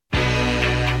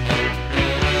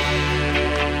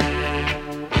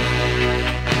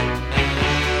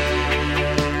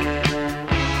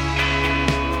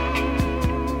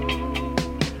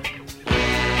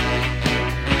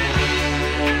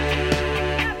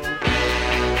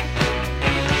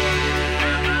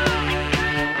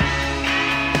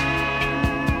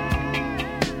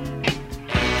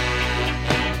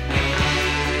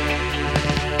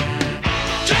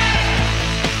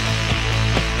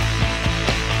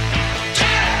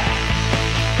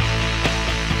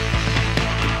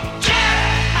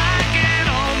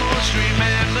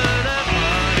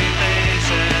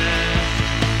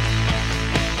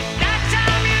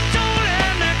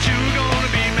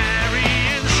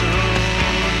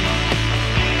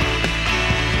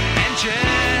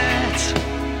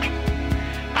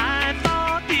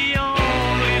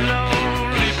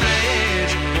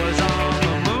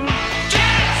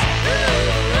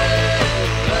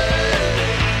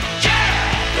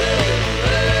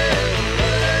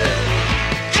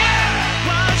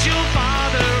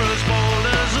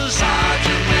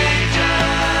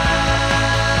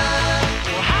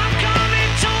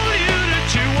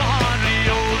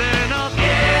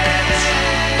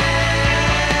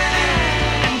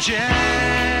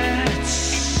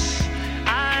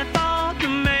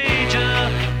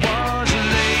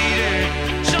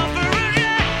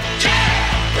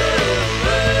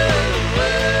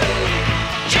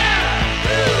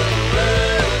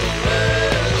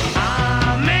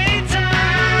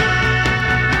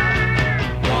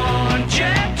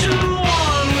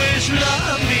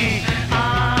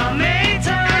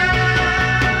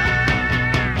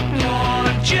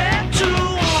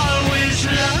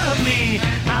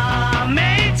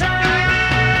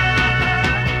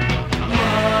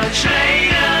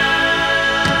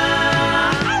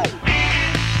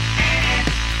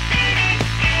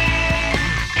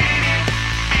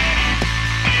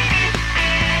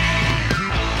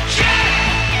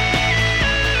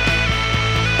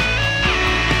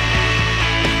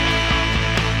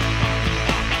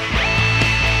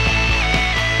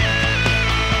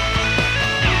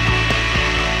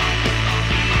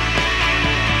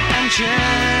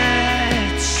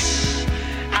jets.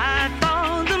 I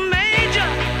thought the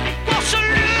major was a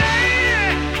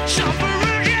lady,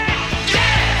 suffragette.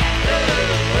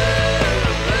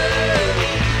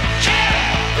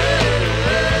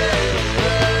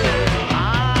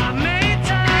 I made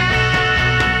time,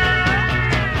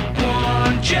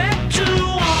 one jet to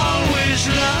always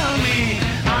love me.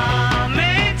 I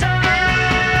made time,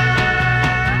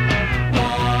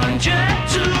 one jet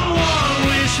to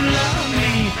always love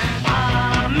me.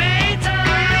 I made time,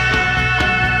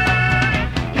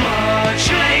 much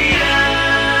later.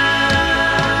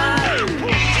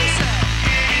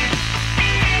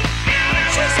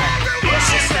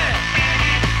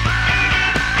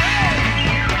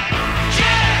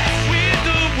 With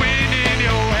the wind in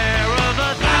your hair of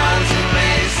a thousand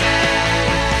places.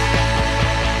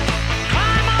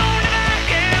 Climb on back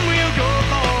and we'll go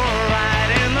for a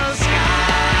ride in the sky.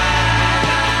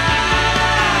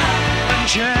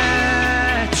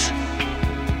 Jet.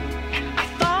 I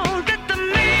thought that the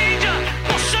major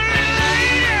was a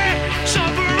lady,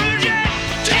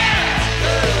 suffragette.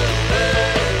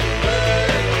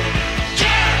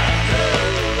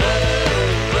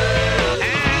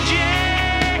 And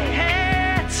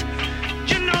yet,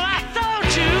 you know, I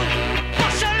thought you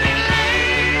was a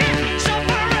lady,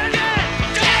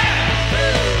 suffragette.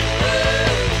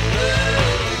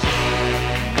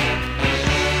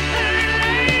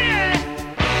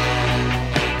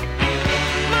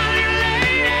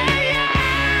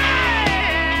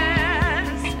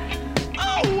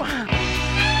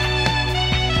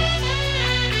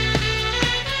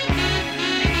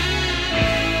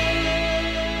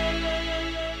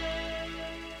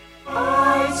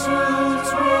 iTunes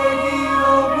Radio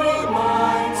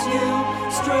reminds you,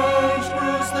 Strange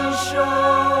Brews, the show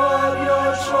of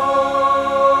your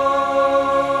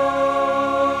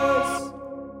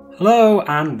choice. Hello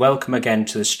and welcome again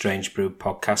to the Strange Brew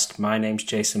podcast. My name's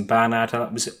Jason Barnard.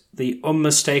 That was the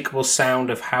unmistakable sound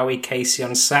of Howie Casey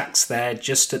on sax there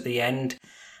just at the end.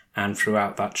 And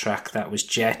throughout that track, that was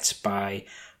Jet by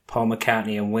Paul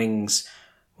McCartney and Wings,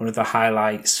 one of the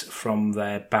highlights from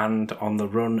their Band on the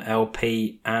Run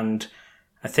LP, and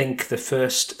I think the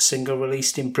first single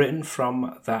released in Britain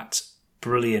from that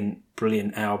brilliant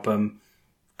album.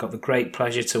 Got the great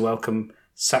pleasure to welcome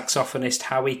saxophonist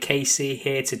Howie Casey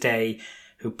here today,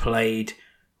 who played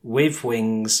with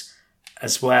Wings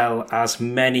as well as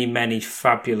many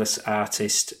fabulous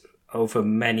artists over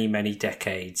many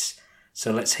decades.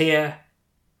 So let's hear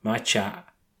my chat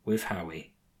with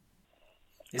Howie.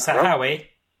 Is that Howie?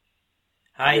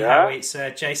 Hi, Yeah. Howie. It's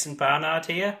Jason Barnard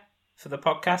here for the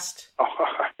podcast.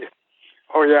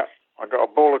 Oh, yeah. I got a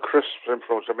bowl of crisps in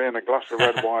front of me and a glass of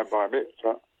red wine by me.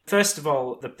 So. First of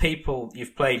all, the people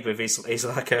you've played with is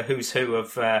like a who's who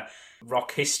of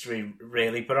rock history,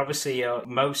 really. But obviously, you're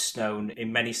most known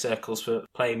in many circles for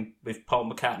playing with Paul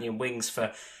McCartney and Wings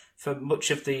for much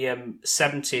of the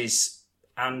 70s.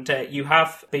 And you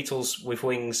have Beatles with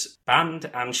Wings band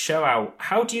and show out.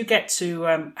 How do you get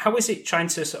to, how is it trying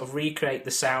to sort of recreate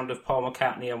the sound of Paul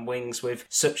McCartney and Wings with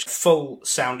such full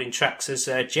sounding tracks as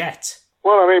Jet?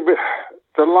 Well, I mean,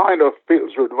 the line of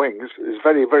Beatles with Wings is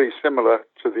very similar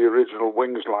to the original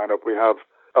Wings lineup. We have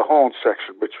a horn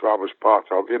section, which I was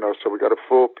part of, so we got a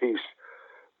 4-piece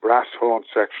brass horn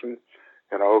section,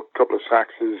 a couple of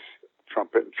saxes,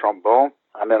 trumpet and trombone,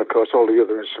 and then, of course, all the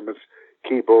other instruments,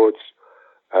 keyboards,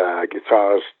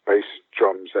 guitars, bass,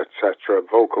 drums, etc.,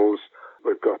 vocals.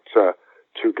 We've got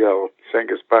 2 girl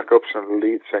singers backups and a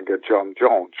lead singer, John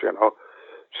Jones,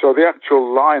 So the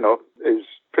actual lineup is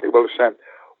pretty well the same.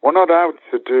 We're not out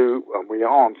to do, and we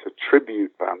aren't a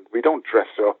tribute band. We don't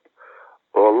dress up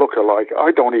or look alike.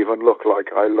 I don't even look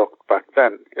like I looked back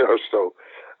then, so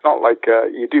it's not like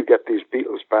you do get these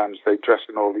Beatles bands, they dress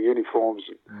in all the uniforms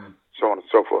and so on and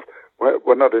so forth.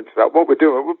 We're not into that. What we're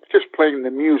doing, we're just playing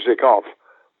the music off.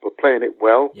 We're playing it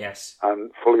well, yes,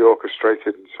 and fully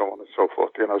orchestrated and so on and so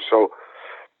forth, So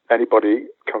anybody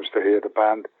comes to hear the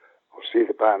band or see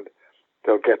the band,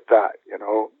 they'll get that,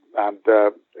 and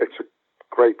it's a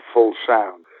great full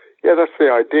sound. Yeah, that's the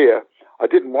idea. I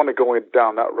didn't want to go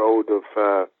down that road of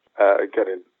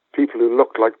getting people who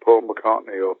looked like Paul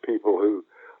McCartney or people who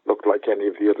looked like any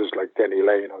of the others, like Denny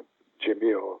Lane or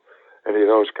Jimmy or any of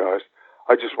those guys.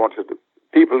 I just wanted the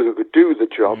people who could do the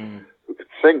job, who could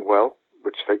sing well,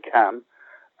 which they can,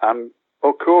 and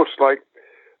of course, like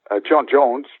John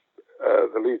Jones,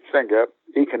 the lead singer,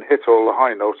 he can hit all the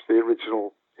high notes, the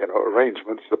original,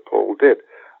 arrangements that Paul did.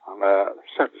 And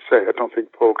sad to say, I don't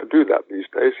think Paul can do that these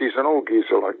days. He's an old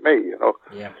geezer like me,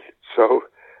 Yeah. So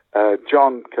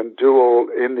John can do all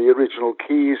in the original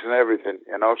keys and everything,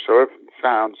 so everything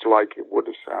sounds like it would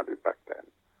have sounded back then.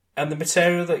 And the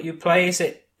material that you play, is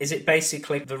it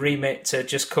basically the remit to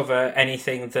just cover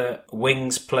anything that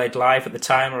Wings played live at the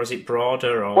time, or is it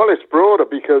broader? Or? Well, it's broader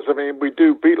because, I mean, we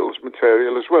do Beatles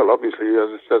material as well, obviously, as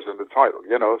it says in the title,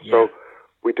 you know. So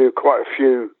we do quite a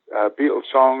few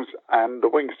Beatles songs and the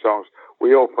Wings songs.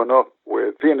 We open up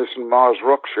with Venus and Mars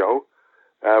Rock Show.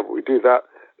 We do that.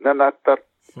 And then that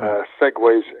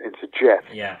segues into Jet,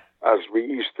 as we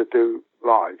used to do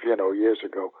live, you know, years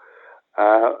ago.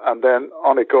 And then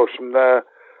on it goes from there.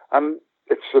 And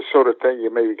it's the sort of thing,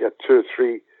 you maybe get 2 or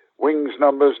 3 Wings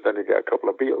numbers, then you get a couple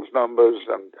of Beatles numbers,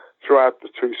 and throughout the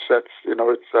 2 sets, you know,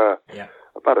 it's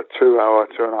about a 2-hour,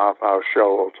 2.5-hour show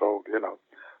all told, you know.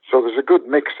 So there's a good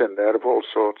mix in there of all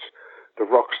sorts, the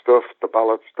rock stuff, the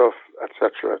ballad stuff,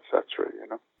 etc., you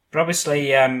know. But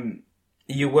obviously,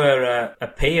 you were a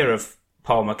peer of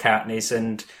Paul McCartney's,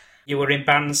 and you were in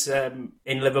bands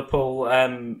in Liverpool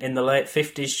in the late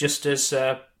 50s, just as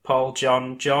Paul,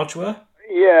 John, George were?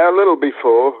 Yeah, a little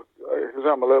before, because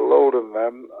I'm a little older than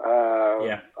them.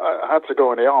 I had to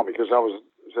go in the army because I was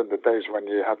in the days when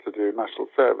you had to do national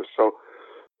service. So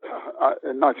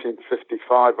in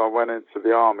 1955, I went into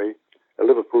the army, a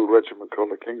Liverpool regiment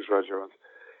called the King's Regiment,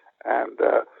 and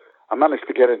I managed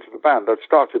to get into the band. I'd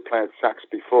started playing sax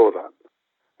before that,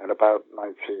 in about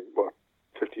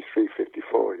 53,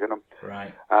 54, you know.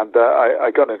 Right. And I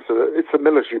got into it's a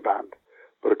military band,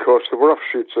 but of course there were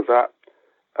offshoots of that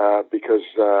because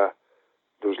there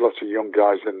was lots of young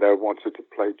guys in there who wanted to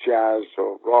play jazz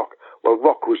or rock. Well,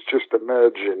 rock was just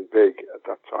emerging big at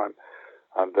that time,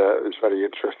 and it was very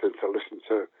interesting to listen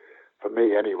to, for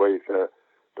me anyway, the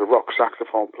rock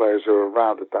saxophone players who were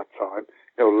around at that time.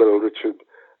 You know, Little Richard,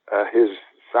 his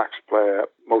sax player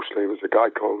mostly was a guy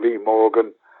called Lee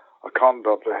Morgan. I conned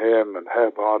up to him, and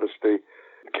Herb Hardesty,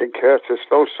 King Curtis,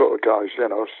 those sort of guys, you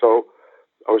know. So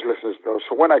I was listening to those.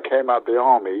 So when I came out of the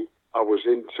army, I was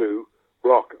into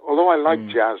rock. Although I like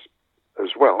jazz as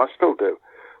well, I still do.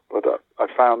 But I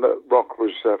found that rock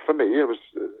was, for me,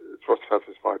 it's what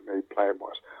satisfied me playing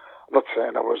was. I'm not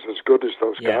saying I was as good as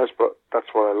those guys, but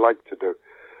that's what I like to do.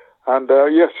 And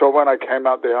so when I came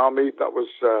out of the army, that would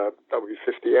be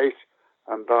 58,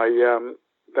 and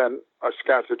then I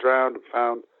scouted around and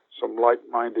found some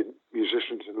like-minded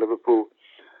musicians in Liverpool,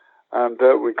 and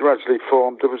we gradually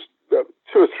formed. There was 2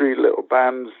 or 3 little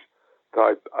bands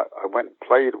that I went and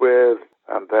played with,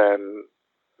 and then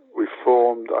we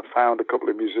formed. I found a couple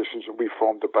of musicians, and we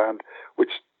formed a band which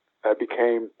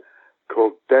became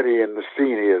called Derry and the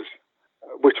Seniors,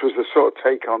 which was the sort of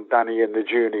take on Danny and the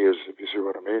Juniors, if you see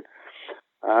what I mean.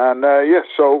 And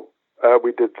so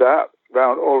we did that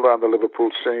all around the Liverpool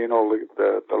scene, all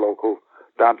the local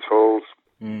dance halls,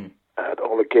 and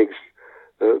all the gigs.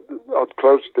 Odd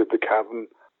Close did the Cavern,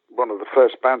 one of the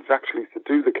first bands actually to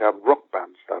do the Cavern, rock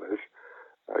bands that is,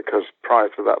 because prior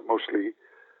to that mostly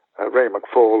Ray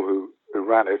McFall, who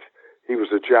ran it, he was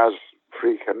a jazz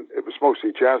freak, and it was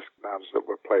mostly jazz bands that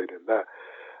were played in there.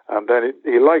 And then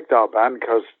he liked our band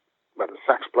because we had a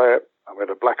sax player and we had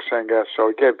a black singer, so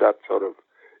he gave that sort of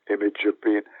image of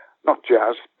being not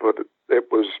jazz, but it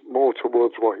was more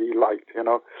towards what he liked, you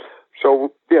know.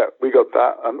 So, we got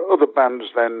that, and other bands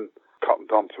then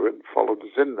cottoned onto it and followed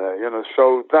us in there, you know.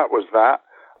 So that was that,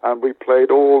 and we played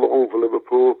all over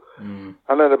Liverpool.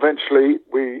 And then eventually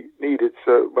we needed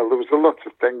to, there was a lot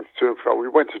of things to and fro. We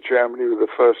went to Germany with the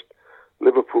first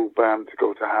Liverpool band to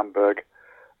go to Hamburg,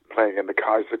 playing in the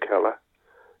Kaiserkeller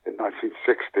in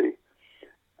 1960.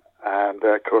 And,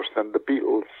 of course, then the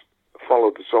Beatles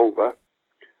followed us over.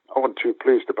 I wasn't too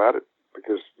pleased about it,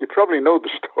 because you probably know the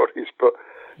stories, but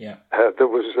there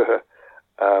was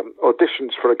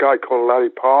auditions for a guy called Larry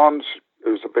Parnes,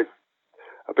 who was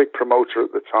a big promoter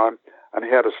at the time, and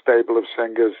he had a stable of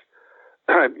singers,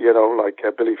 you know, like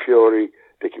Billy Fury,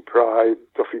 Dickie Pride,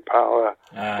 Duffy Power,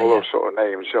 all those sort of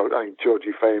names. So I think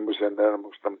Georgie Fame was in there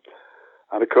amongst them.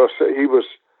 And, of course, he was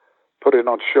putting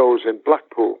on shows in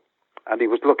Blackpool, and he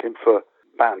was looking for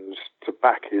bands to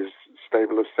back his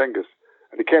stable of singers.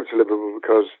 And he came to Liverpool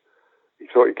because he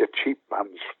thought he'd get cheap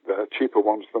bands, cheaper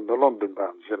ones than the London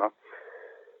bands, you know.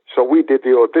 So we did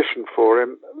the audition for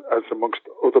him, as amongst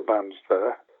other bands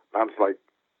there, bands like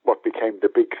what became the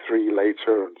Big Three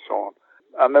later and so on.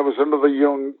 And there was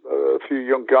a few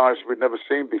young guys we'd never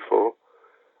seen before,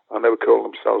 and they would call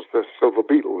themselves the Silver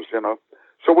Beatles, you know.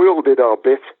 So we all did our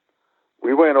bit.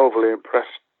 We weren't overly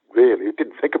impressed, really.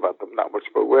 Didn't think about them that much,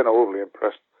 but we weren't overly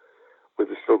impressed with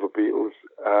the Silver Beatles.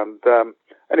 And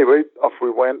anyway, off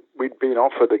we went. We'd been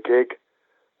offered a gig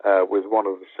with one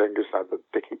of the singers, the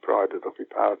Dickie Pride, the Duffy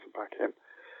Power to back in.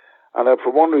 And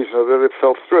for one reason or another, it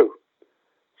fell through.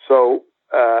 So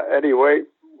anyway,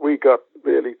 we got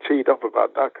really teed up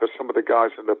about that because some of the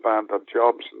guys in the band had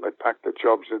jobs and they packed their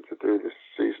jobs in to do this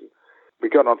season. We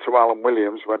got on to Alan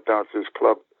Williams, went down to his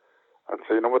club and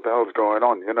said, you know, what the hell's going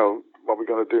on? You know, what are we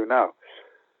going to do now?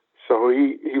 So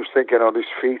he was thinking on his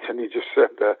feet and he just said,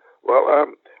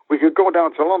 we could go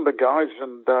down to London, guys,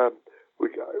 and we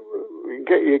can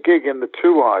get you a gig in the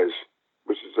Two Eyes,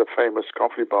 which is a famous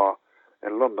coffee bar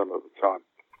in London at the time,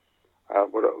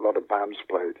 where a lot of bands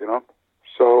played, you know.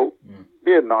 So,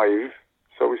 being naive,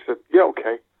 so we said, yeah,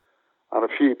 okay. And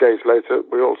a few days later,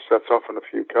 we all set off in a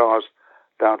few cars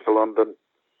down to London,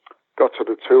 got to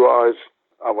the Two Eyes.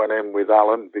 I went in with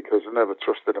Alan because I never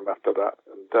trusted him after that.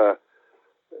 And,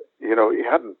 you know, he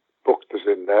hadn't booked us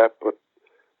in there, but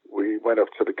we went up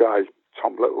to the guy,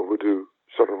 Tom Little, who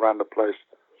sort of ran the place,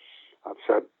 and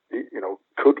said, you know,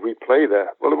 could we play there?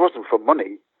 Well, it wasn't for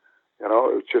money, you know,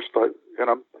 it was just like, you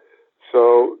know.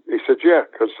 So he said, yeah,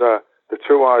 because the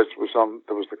Two Eyes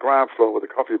there was the ground floor where the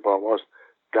coffee bar was,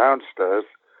 downstairs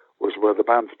was where the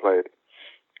bands played.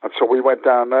 And so we went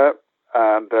down there,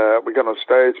 and we got on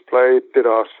stage, played, did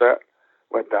our set,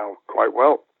 went down quite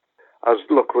well. As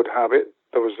luck would have it,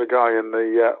 there was a guy in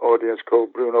the audience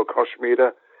called Bruno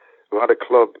Koschmieder, who had a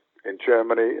club in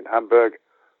Germany, in Hamburg,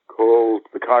 called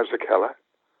the Kaiser Keller.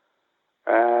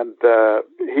 And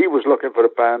he was looking for a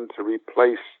band to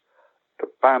replace the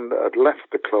band that had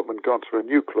left the club and gone to a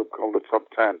new club called the Top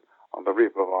Ten on the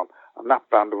Reeperbahn. And that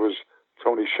band was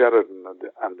Tony Sheridan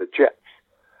and the Jets.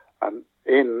 And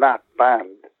in that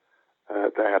band,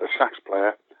 they had a sax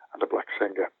player and a black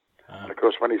singer. And of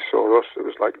course, when he saw us, it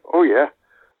was like, oh yeah,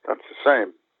 that's the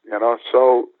same, you know.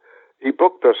 So he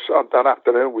booked us that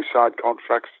afternoon. We signed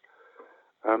contracts,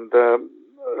 and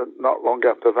not long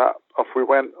after that, off we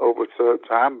went over to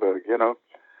Hamburg, you know.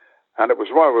 And it was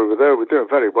while we were there, we were doing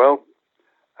very well.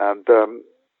 And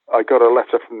I got a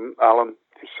letter from Alan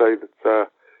to say that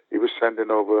he was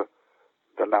sending over,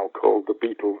 they're now called the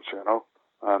Beatles, you know.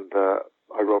 And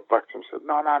I wrote back to him and said,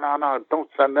 no, don't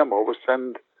send them over.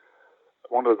 Send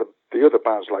one of the other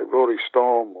bands like Rory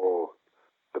Storm or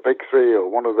the Big Three or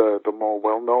one of the more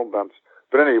well-known bands.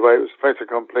 But anyway, it was fait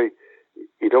accompli.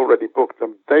 He'd already booked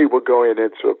them. They were going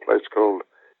into a place called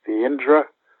the Indra,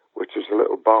 which is a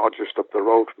little bar just up the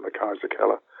road from the Kaiser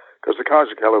Keller. Because the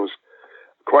Kaiser Keller was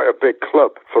quite a big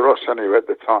club for us anyway at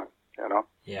the time, you know.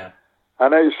 Yeah.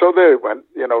 And so there it went.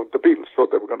 You know, the Beatles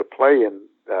thought they were going to play in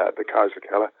the Kaiser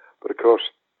Keller, but of course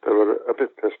they were a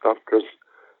bit pissed off because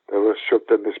they were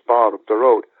shoved in this bar up the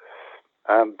road.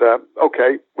 And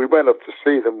okay, we went up to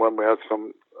see them when we had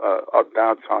some odd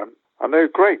downtime, and they were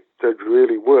great. They'd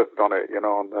really worked on it, you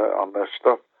know, on their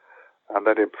stuff, and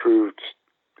they'd improved,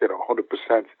 you know,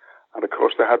 100%. And of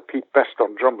course, they had Pete Best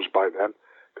on drums by then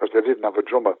because they didn't have a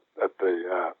drummer at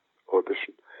the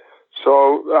audition.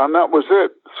 So, and that was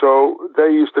it. So they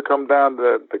used to come down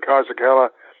the Kaiser Keller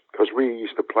because we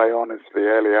used to play on into the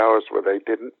early hours where they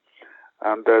didn't,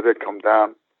 and they'd come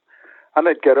down. And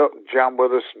they'd get up and jam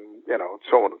with us and, you know,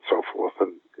 so on and so forth.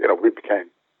 And, you know, we became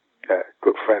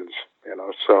good friends, you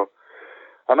know. So,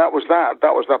 and that was that.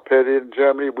 That was that period in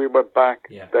Germany. We went back.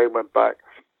 Yeah. They went back.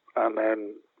 And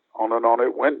then on and on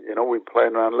it went. You know, we were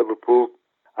playing around Liverpool.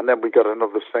 And then we got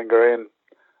another singer in.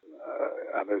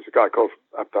 And there's a guy called,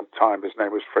 at that time, his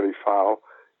name was Freddie Fowle.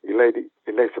 He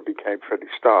later became Freddie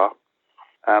Starr.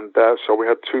 And so we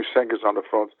had two singers on the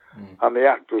front. And the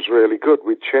act was really good.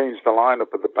 We changed the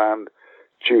lineup of the band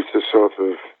due to sort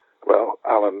of, well,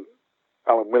 Alan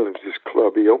Williams'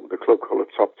 club. He opened a club called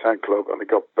the Top Ten Club, and it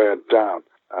got burned down.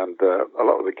 And a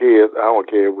lot of the gear, our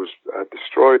gear, was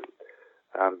destroyed.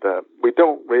 And we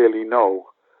don't really know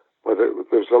whether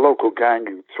there was a local gang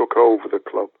who took over the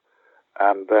club.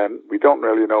 And then we don't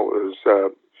really know it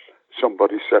was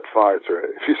somebody set fire to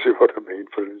it, if you see what I mean,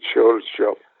 for an insurance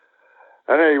job.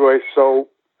 And anyway, so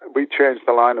we changed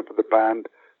the lineup of the band,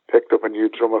 picked up a new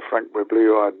drummer, Frank Wibley,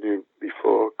 who I knew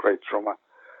before, great drummer,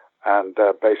 and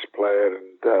bass player,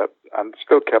 and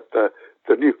still kept the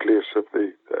nucleus of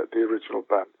the original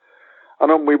band.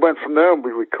 And then we went from there and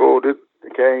we recorded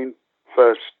again,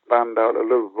 first band out of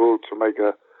Liverpool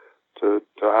to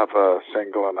have a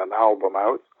single and an album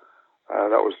out.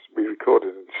 We recorded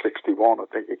in 61, I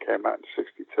think it came out in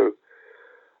 62.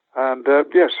 And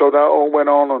so that all went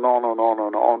on and on and on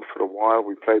and on for a while.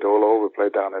 We played all over,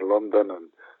 played down in London and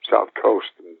South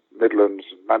Coast and Midlands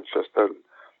and Manchester and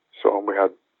so on. We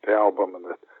had the album and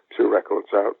the two records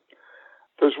out.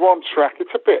 There's one track,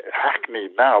 it's a bit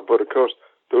hackneyed now, but of course,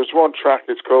 there was one track,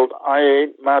 it's called I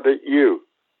Ain't Mad at You.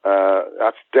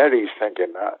 That's Derry's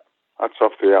thinking that. That's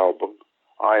off the album,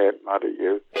 I Ain't Mad at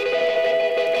You.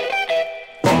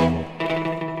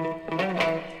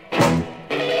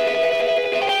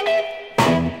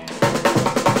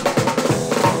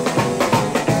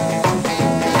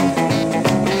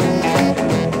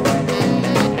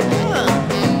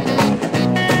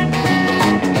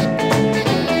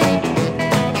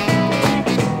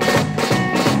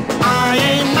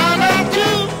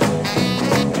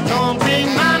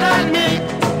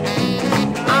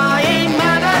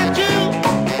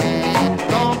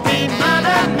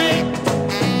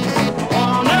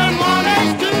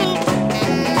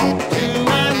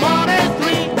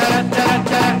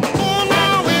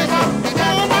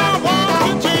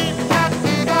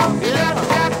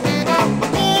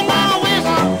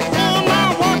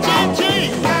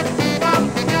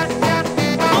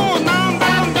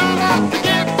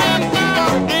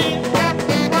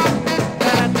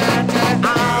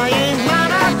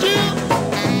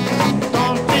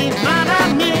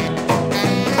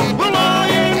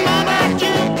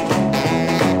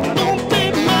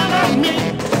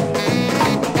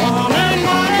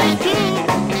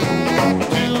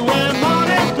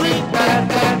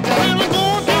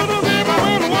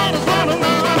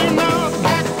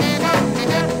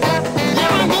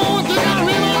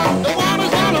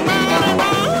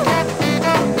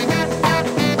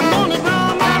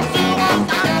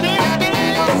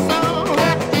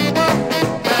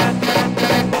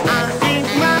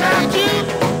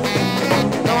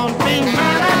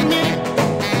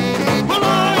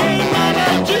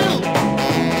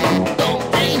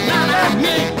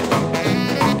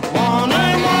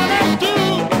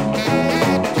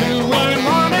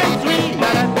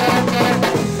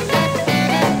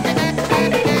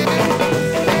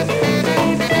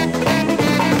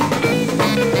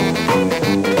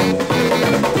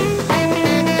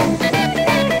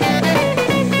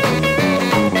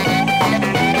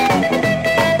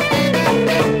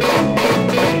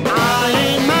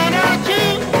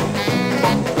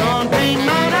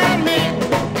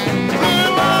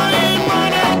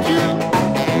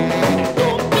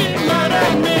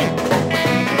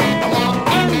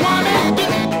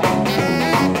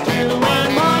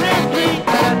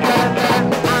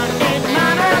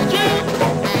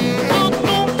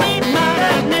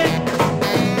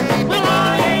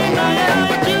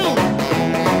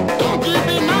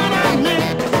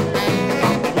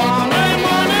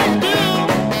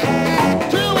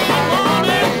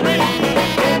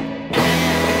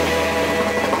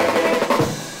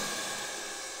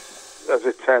 as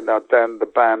it turned out, then the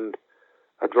band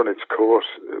had run its course.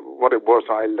 What it was,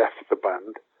 I left the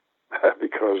band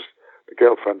because the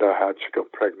girlfriend I had, she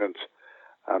got pregnant,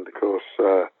 and of course,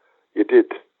 you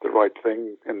did the right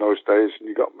thing in those days, and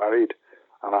you got married,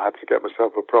 and I had to get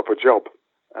myself a proper job.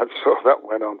 And so that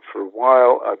went on for a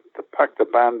while. I packed the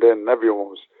band in, and everyone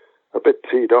was a bit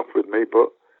teed up with me, but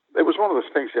it was one of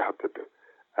those things you had to do.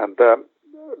 And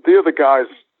the other guys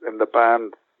in the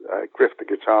band, Griff, the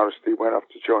guitarist, he went off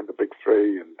to join the Big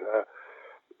Three, and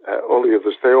all the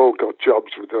others, they all got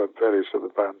jobs with various other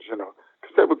bands,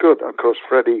 because they were good. And of course,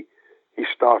 Freddie, he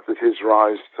started his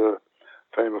rise to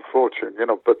fame and fortune,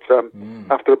 But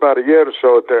after about a year or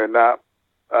so of doing that,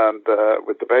 and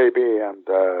with the baby and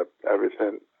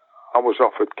everything, I was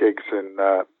offered gigs in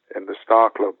the Star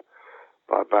Club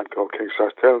by a band called King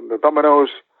Size Tail and the Dominoes.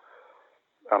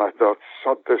 And I thought,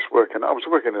 sod this working. I was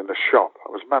working in a shop.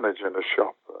 I was managing a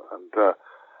shop, and I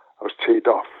was teed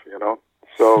off,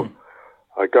 So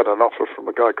I got an offer from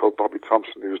a guy called Bobby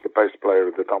Thompson, who was the bass player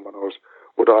of the Dominoes.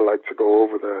 Would I like to go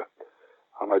over there?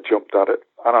 And I jumped at it.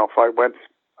 And off I went.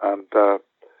 And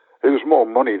it was more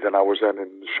money than I was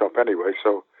earning in the shop anyway,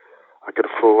 so I could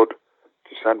afford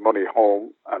to send money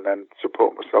home and then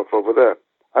support myself over there.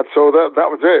 And so that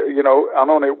was it, and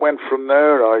on it went from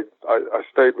there. I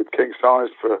stayed with King Size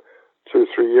for 2 or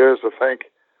 3 years, I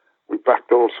think. We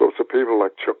backed all sorts of people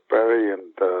like Chuck Berry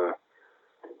and, I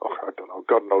don't know,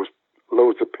 God knows,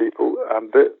 loads of people.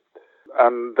 And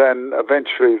then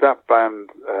eventually that band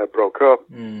broke up,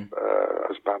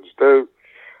 as bands do.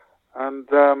 And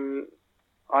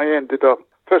I ended up,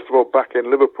 first of all, back in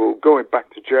Liverpool, going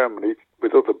back to Germany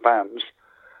with other bands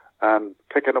and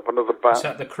picking up another band. Was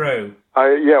that the Crew?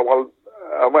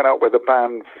 I went out with a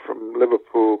band from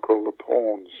Liverpool called the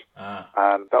Pawns.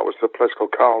 And that was the place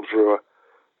called Karlsruhe,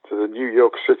 to the New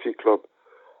York City Club.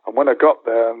 And when I got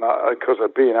there, and because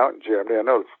I'd been out in Germany, I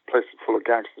know the place is full of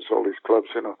gangsters, all these clubs,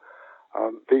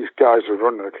 these guys were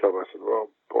running the club. I said, well,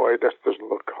 boy, this doesn't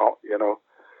look hot,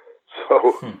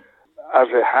 So, as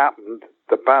it happened,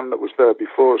 the band that was there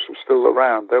before us was still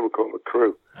around. They were called the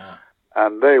Crew.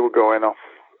 And they were going off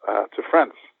to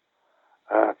France,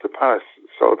 to Paris.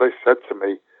 So they said to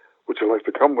me, would you like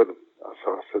to come with them?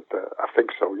 So I said, I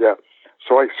think so, yeah.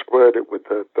 So I squared it with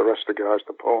the rest of the guys,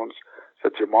 the Pawns,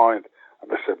 said, do you mind? And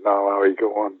they said, no, Howie,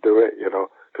 go on, do it,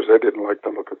 because they didn't like the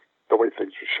look of the way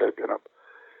things were shaping up.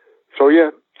 So,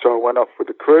 so I went off with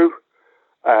the Crew.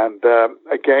 And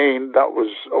again, that was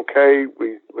okay.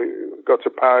 We got to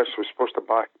Paris. We were supposed to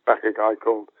back a guy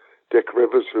called Dick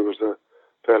Rivers, who was a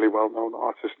fairly well-known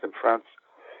artist in France.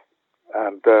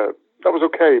 And that was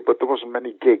okay, but there wasn't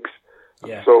many gigs.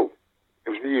 Yeah. So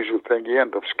it was the usual thing. You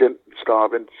end up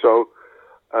starving. So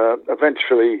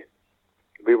eventually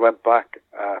we went back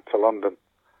to London,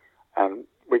 and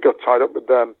we got tied up with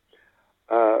a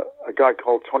guy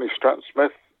called Tony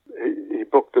Stratton-Smith. He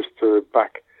booked us to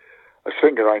back a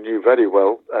singer I knew very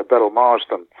well, Beryl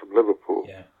Marsden from Liverpool.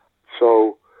 Yeah.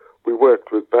 So we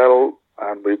worked with Beryl,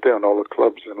 and we were doing all the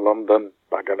clubs in London,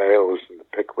 Bag and Ales and the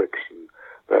Pickwicks and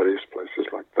various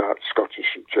places like that, Scottish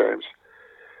St James.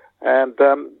 And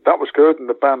that was good, and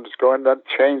the band was going. That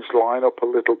changed line up a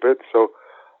little bit, so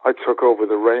I took over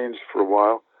the reins for a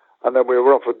while. And then we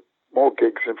were offered more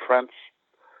gigs in France,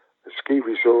 a ski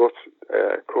resort,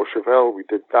 Courchevel. We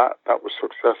did that. That was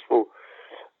successful.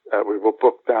 We were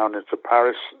booked down into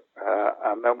Paris,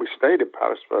 and then we stayed in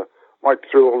Paris for right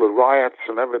through all the riots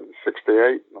and everything, 68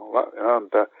 and all that,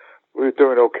 and we were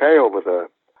doing okay over there.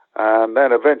 And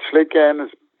then eventually, again, as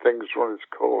things run its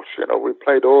course, we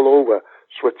played all over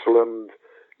Switzerland,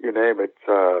 you name it,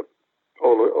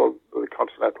 all the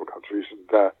continental countries,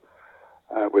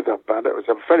 and with that band. It was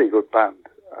a very good band.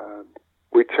 And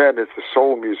we turned into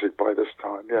soul music by this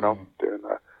time, doing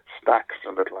Stax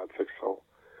and Atlantic Soul.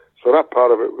 So that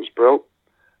part of it was brilliant.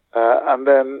 And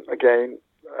then, again,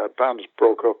 bands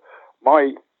broke up.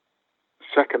 My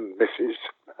second missus,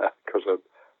 because I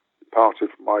parted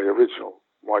from my original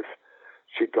wife,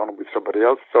 she'd gone with somebody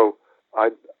else. So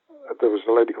there was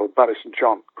a lady called Barry St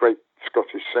John, great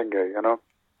Scottish singer,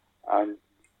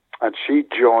 and she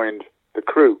joined the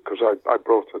Crew, because I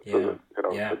brought her to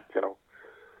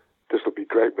this will be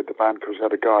great with the band, because I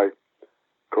had a guy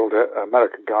called, an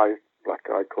American guy, black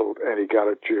guy called Ernie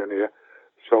Garrett Jr.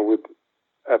 So with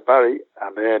Barry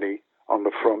and Ernie on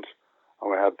the front,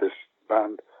 and we had this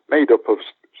band made up of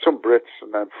some Brits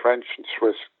and then French and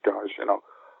Swiss guys,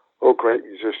 all great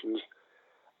musicians.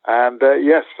 And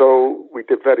so we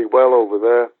did very well over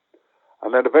there.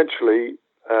 And then eventually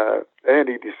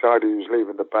Ernie decided he was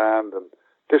leaving the band, and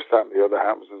this, that, and the other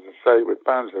happens. As I say, with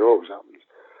bands, it always happens.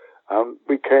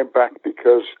 We came back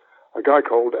because a guy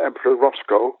called Emperor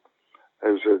Roscoe,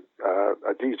 who's a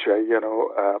DJ,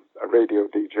 a radio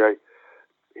DJ.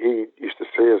 He used to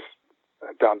see us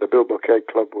down the Bill Bouquet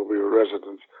Club where we were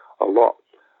residents a lot.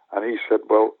 And he said,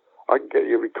 well, I can get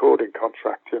you a recording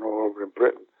contract, over in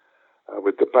Britain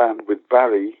with the band, with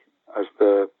Barry as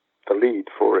the lead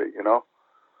for it,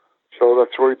 So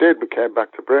that's what we did. We came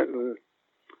back to Britain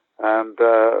and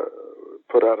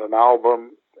put out an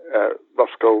album.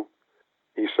 Roscoe,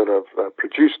 he sort of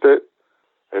produced it.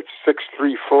 It's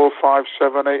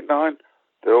 6345789,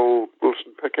 the old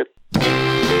Wilson Pickett.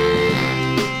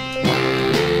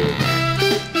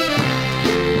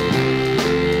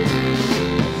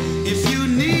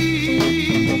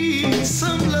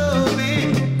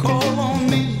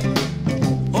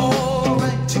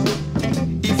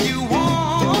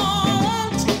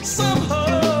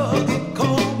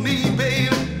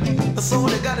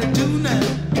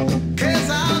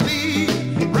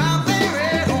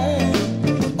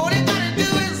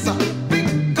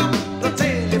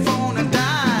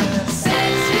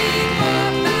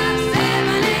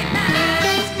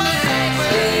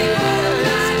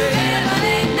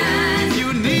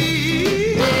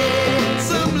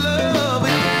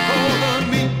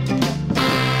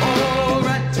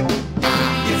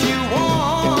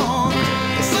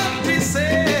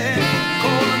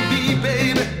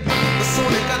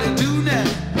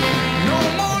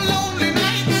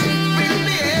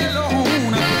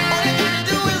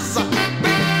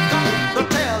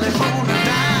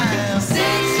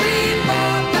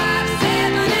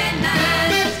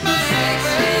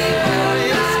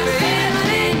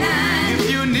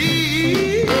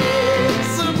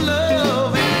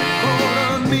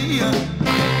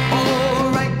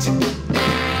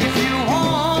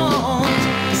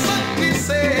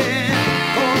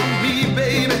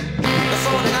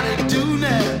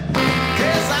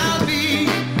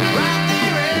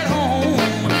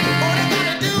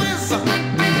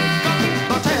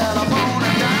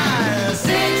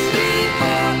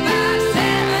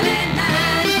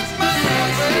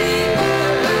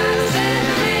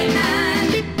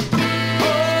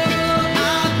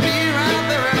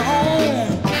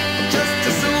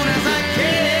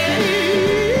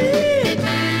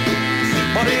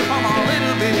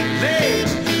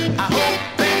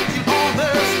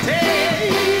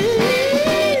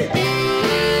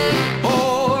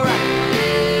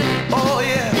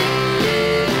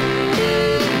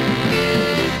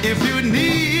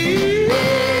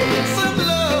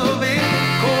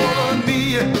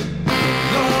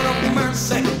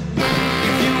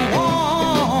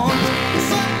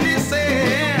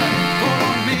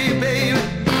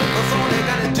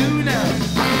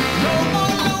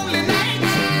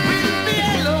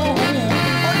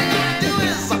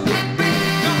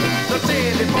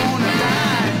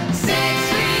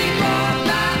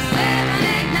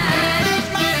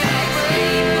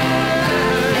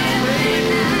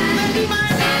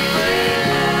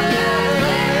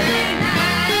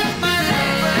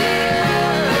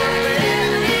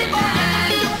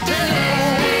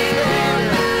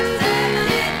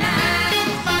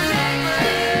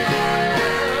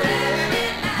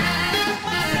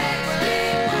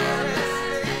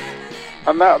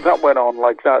 And that went on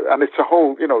like that, and it's a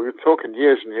whole, you're talking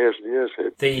years and years and years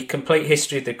here. The complete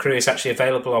history of the crew is actually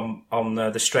available on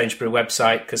the Strange Brew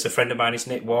website, because a friend of mine is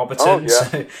Nick Warburton. Oh, yeah.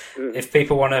 So if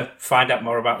people want to find out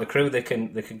more about the crew, they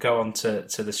can go on to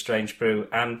the Strange Brew.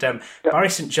 And Barry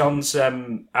St. John's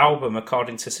album,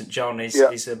 According to St. John,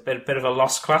 is a bit of a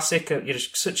lost classic.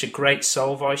 Such a great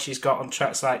soul voice she's got on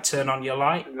tracks like Turn On Your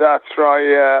Light. That's right,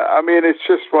 yeah. I mean, it's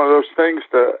just one of those things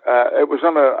that it was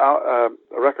on a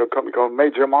record company called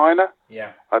Major Minor.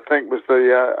 Yeah, I think was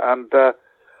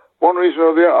one reason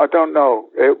or the other, I don't know.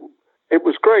 It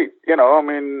was great, I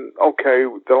mean, okay,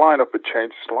 the lineup had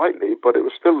changed slightly, but it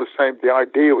was still the same. The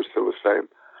idea was still the same,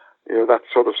 that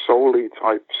sort of soul-y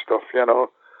type stuff,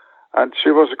 And she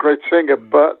was a great singer,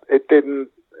 but it didn't.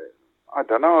 I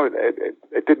don't know.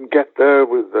 It didn't get there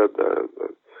with the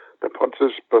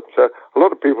punters. But a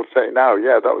lot of people say now,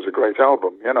 that was a great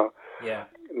album, Yeah.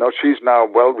 No, she's now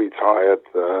well retired,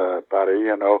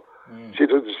 Barry, She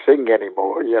doesn't sing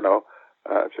anymore,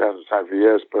 she hasn't sang for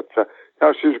years, but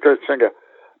no, she's a great singer.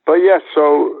 But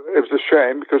so it was a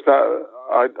shame, because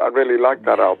I really liked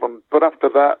that album. But after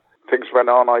that, things went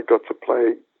on. I got to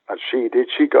play, as she did.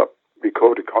 She got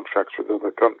recording contracts with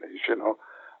other companies, and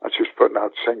she was putting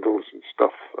out singles and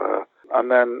stuff.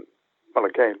 And then, well,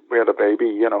 again, we had a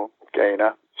baby,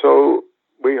 Gaynor. So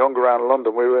we hung around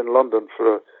London. We were in London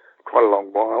for quite a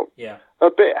long while. Yeah.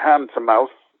 A bit hand to mouth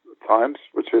at times,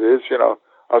 which it is, I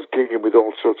was gigging with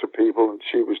all sorts of people, and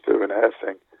she was doing her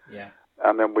thing. Yeah.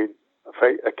 And then we'd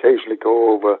occasionally go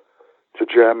over to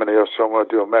Germany or somewhere,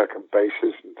 do American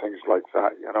bases and things like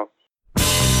that, you know.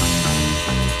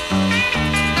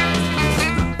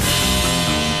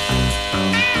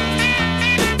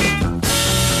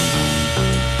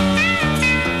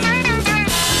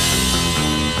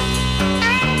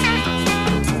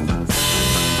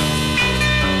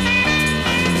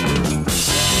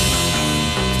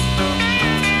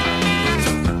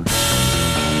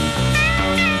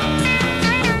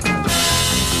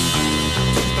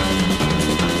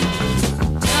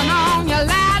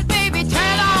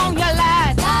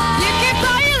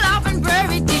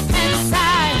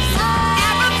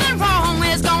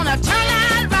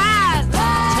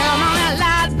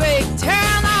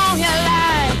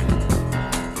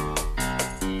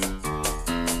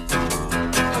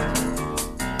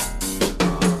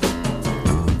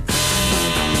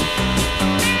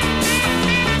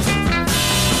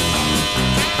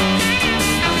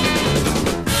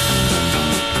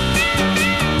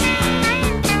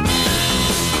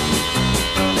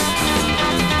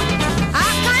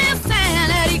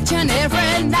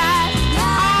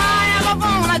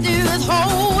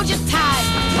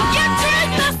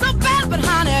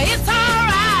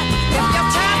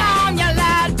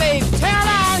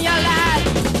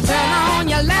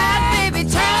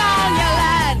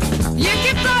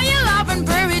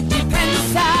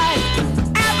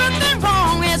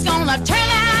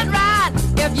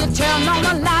 Turn on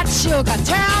the light, sugar,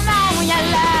 turn on your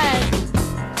light.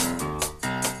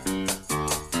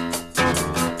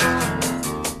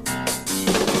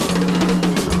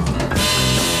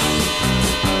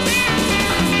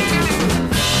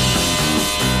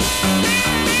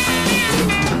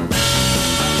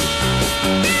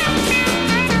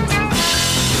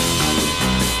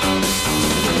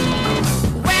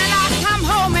 When I come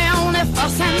home, I only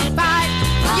fuss and fight.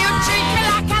 You treat me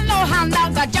like I know how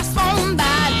dogs, I just won't bite.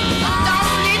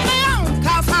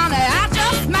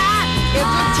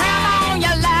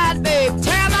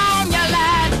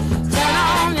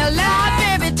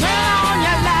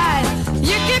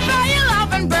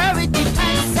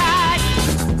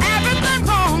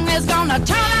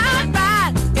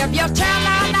 You turn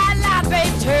on that light,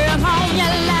 babe, turn on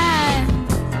your light.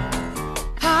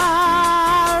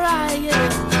 All right, yeah.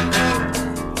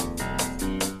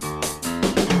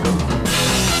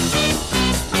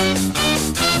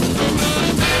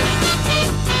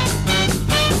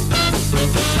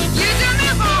 You do me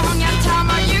wrong, you tell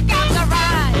me you got the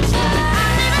right.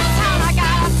 I'm even town, I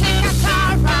gotta take a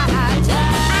car ride. I'm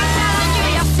telling you,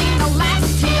 you've seen the last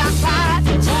tea I tried.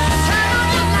 Turn on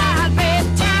your light, babe,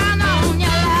 turn on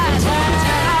your light.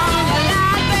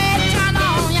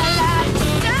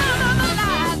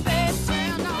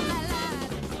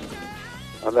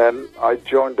 And then I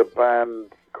joined a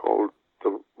band called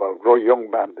Roy Young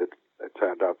Band, it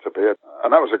turned out to be.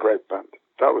 And that was a great band.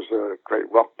 That was a great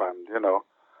rock band, you know.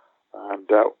 And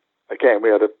again, we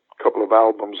had a couple of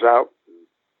albums out.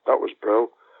 That was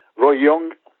brilliant. Roy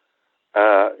Young,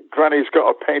 Granny's Got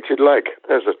a Painted Leg.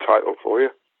 There's a title for you.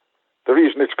 The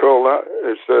reason it's called that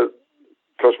is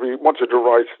because we wanted to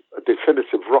write a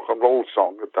definitive rock and roll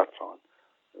song at that time,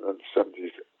 in the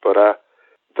 70s. But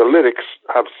the lyrics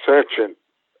have searching,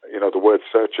 you know, the word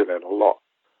searching in a lot.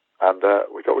 And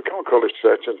we can't call it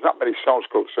searching. There's not many songs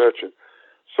called searching.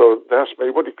 So they asked me,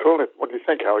 what do you call it? What do you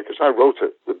think, Howie? Because I wrote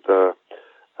it with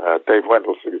Dave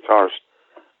Wendell, the guitarist.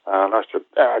 And I said,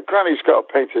 Granny's Got a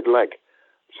Painted Leg.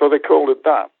 So they called it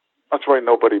that. That's why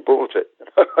nobody bought it.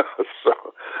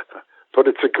 But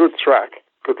it's a good track,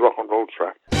 good rock and roll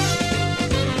track.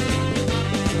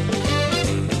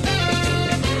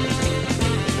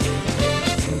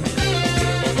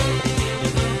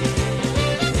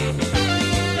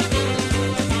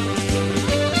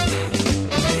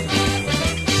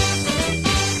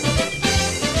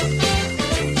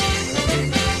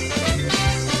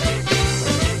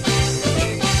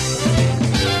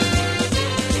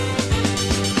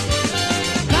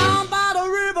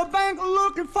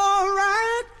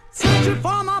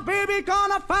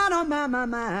 Gonna find her,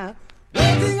 my.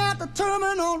 Waiting at the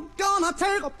terminal, gonna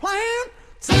take a plane.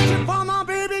 Searching for my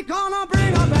baby, gonna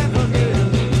bring her back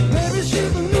again. Maybe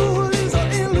she's in New Orleans or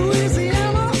in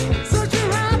Louisiana. Searching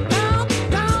right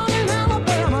down in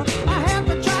Alabama. I had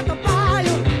to try to fly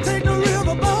her, take the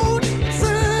riverboat.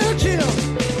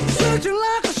 Searching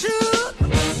like I should.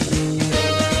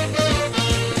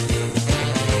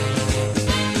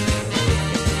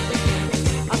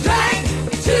 I drank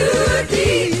too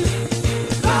deep.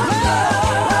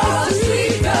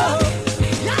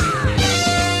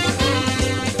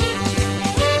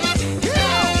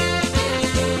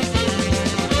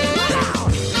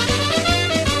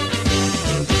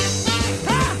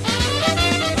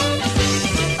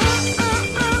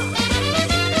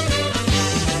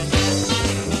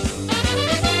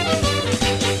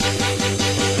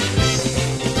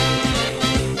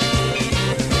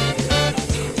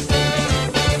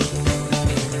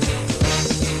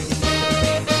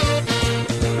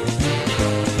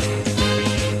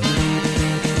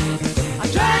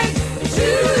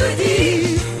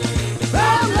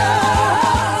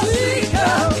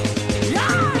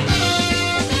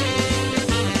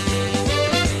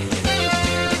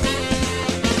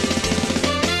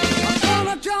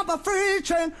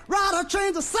 train, ride a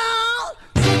train to sound.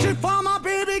 Searching for my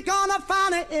baby, gonna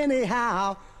find it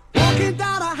anyhow. Walking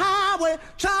down a highway,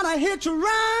 trying to hitch a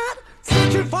ride.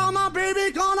 Searching for my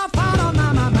baby, gonna find her,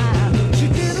 my. She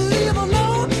didn't leave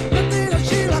alone, but then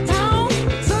she left town.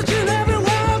 Searching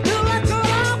everywhere till I could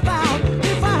have found.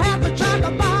 If I had to track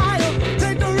her by her,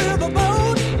 take the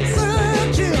riverboat.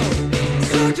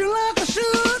 Searching like I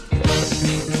should.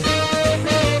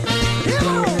 Come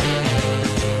on.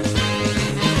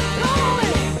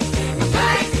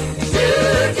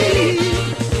 Too deep.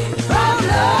 Oh,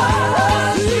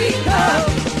 love, sweet love.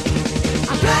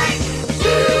 I drank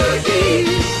too deep.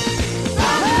 Oh,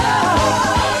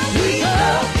 love, sweet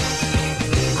love.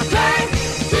 I drank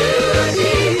too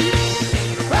deep.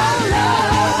 Oh,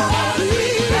 love,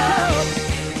 sweet love.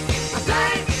 I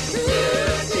drank too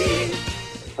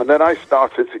deep. And then I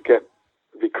started to get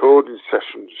recording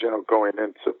sessions, going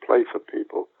in to play for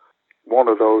people. One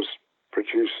of those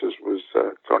producers was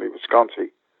Tony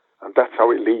Visconti, and that's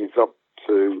how it leads up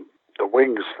to the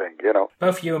Wings thing,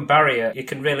 Both you and Barry, you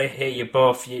can really hear you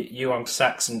both, you on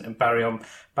sax and Barry on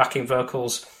backing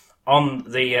vocals, on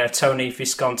the Tony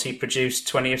Visconti produced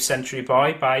 20th Century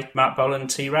Boy by Matt Bolan and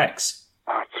T-Rex.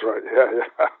 That's right, yeah.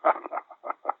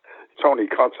 Tony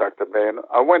contacted me, and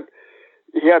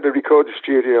he had a recording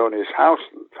studio in his house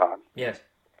at the time. Yes.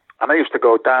 And I used to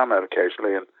go down there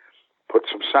occasionally and put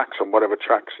some sax on whatever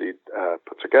tracks he'd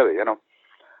put together,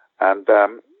 And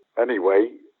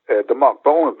anyway, the Mark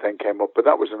Bolan thing came up, but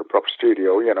that was in a proper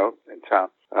studio, in town.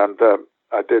 And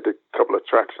I did a couple of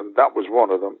tracks, and that was one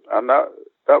of them. And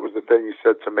that was the thing he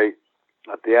said to me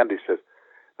at the end. He said,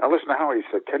 "Now listen to Howie," he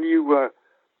said, "can you,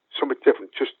 something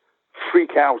different, just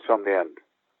freak out on the end.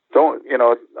 Don't,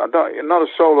 not a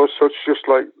solo such, just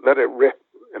like let it rip,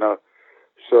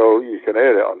 so you can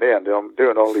hear it on the end. I'm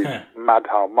doing all these mad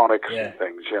harmonics and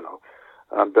things,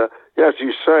 And, as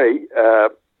you say,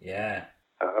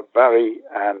 Barry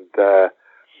and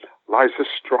Liza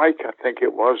Strike, I think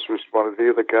it was one of the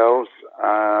other girls.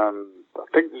 And I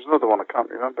think there's another one, I can't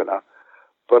remember now.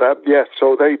 But,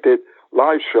 so they did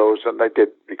live shows and they did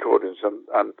recordings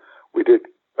and we did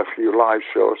a few live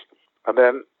shows. And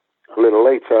then a little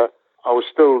later, I was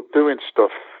still doing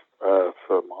stuff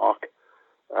for Mark.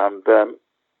 And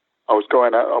I was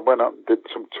going out, I went out and did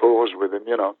some tours with him,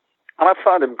 And I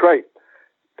found him great.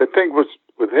 The thing was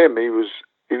with him, he was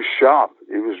sharp.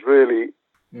 He was really,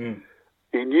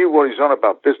 he knew what he's on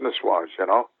about business-wise,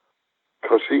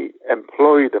 because he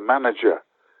employed a manager.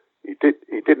 He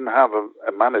didn't have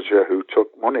a manager who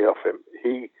took money off him.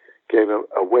 He gave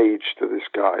a wage to this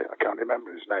guy. I can't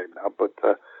remember his name now, but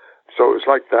so it was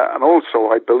like that. And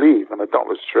also, I believe, and I don't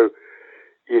know if it's true,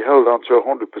 he held on to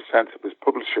 100% of his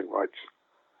publishing rights.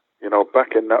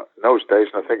 Back in those days,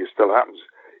 and I think it still happens,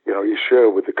 you share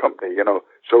with the company,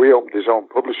 so he opened his own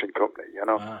publishing company,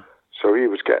 Wow. So he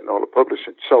was getting all the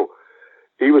publishing. So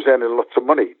he was earning lots of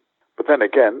money. But then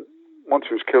again, once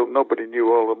he was killed, nobody knew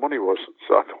where all the money was.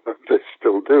 So I don't know if they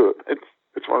still do it.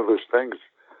 It's one of those things.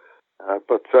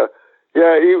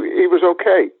 He was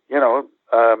okay,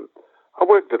 I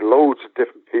worked with loads of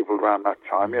different people around that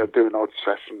time, doing odd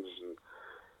sessions and,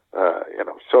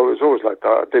 so it was always like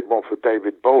that. I did one for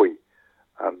David Bowie,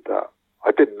 and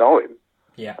I didn't know him.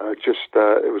 Yeah.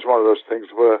 It was one of those things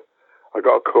where I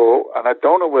got a call, and I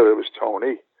don't know whether it was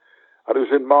Tony, and it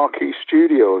was in Marquee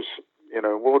Studios, in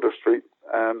Water Street,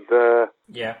 and it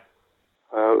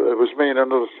was me and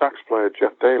another sax player,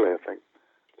 Jeff Daly, I think.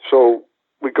 So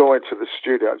we go into the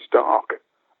studio, it's dark,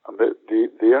 and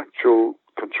the actual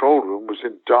control room was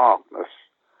in darkness.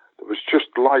 There was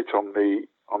just light on the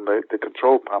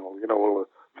control panel, all the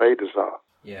faders are.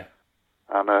 Yeah.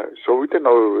 And so we didn't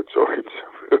know who we were talking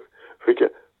to. We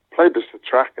played us the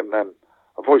track, and then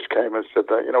a voice came and said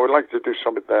that, we'd like to do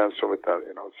something there and something there,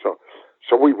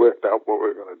 So we worked out what we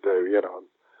were going to do,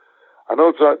 And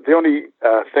also, the only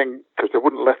thing, because they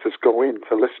wouldn't let us go in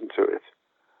to listen to it,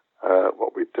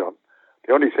 what we'd done,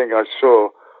 the only thing I saw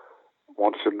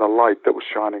once in the light that was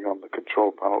shining on the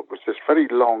control panel was this very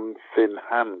long, thin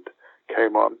hand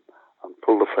came on and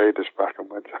pulled the faders back and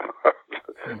went out.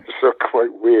 So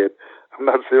quite weird. And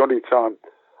that's the only time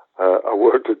I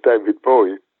worked with David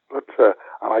Bowie. But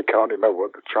and I can't remember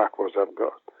what the track was. I haven't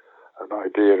got an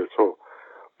idea at all.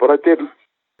 But I did.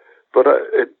 But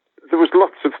there was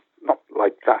lots of, not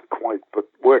like that quite, but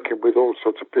working with all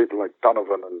sorts of people like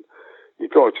Donovan, and you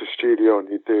go into the studio and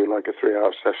you do like a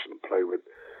 3-hour session and play with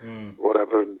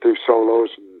whatever, and do solos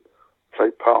and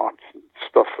play parts and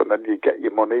stuff, and then you get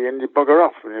your money and you bugger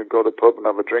off and you go to the pub and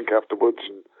have a drink afterwards,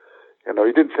 and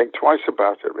you didn't think twice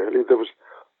about it really. There was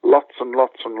lots and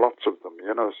lots and lots of them,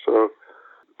 so.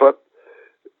 But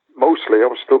mostly I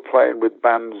was still playing with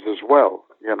bands as well,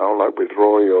 you know, like with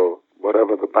Roy or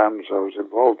whatever the bands I was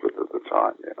involved with at the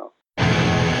time, you know.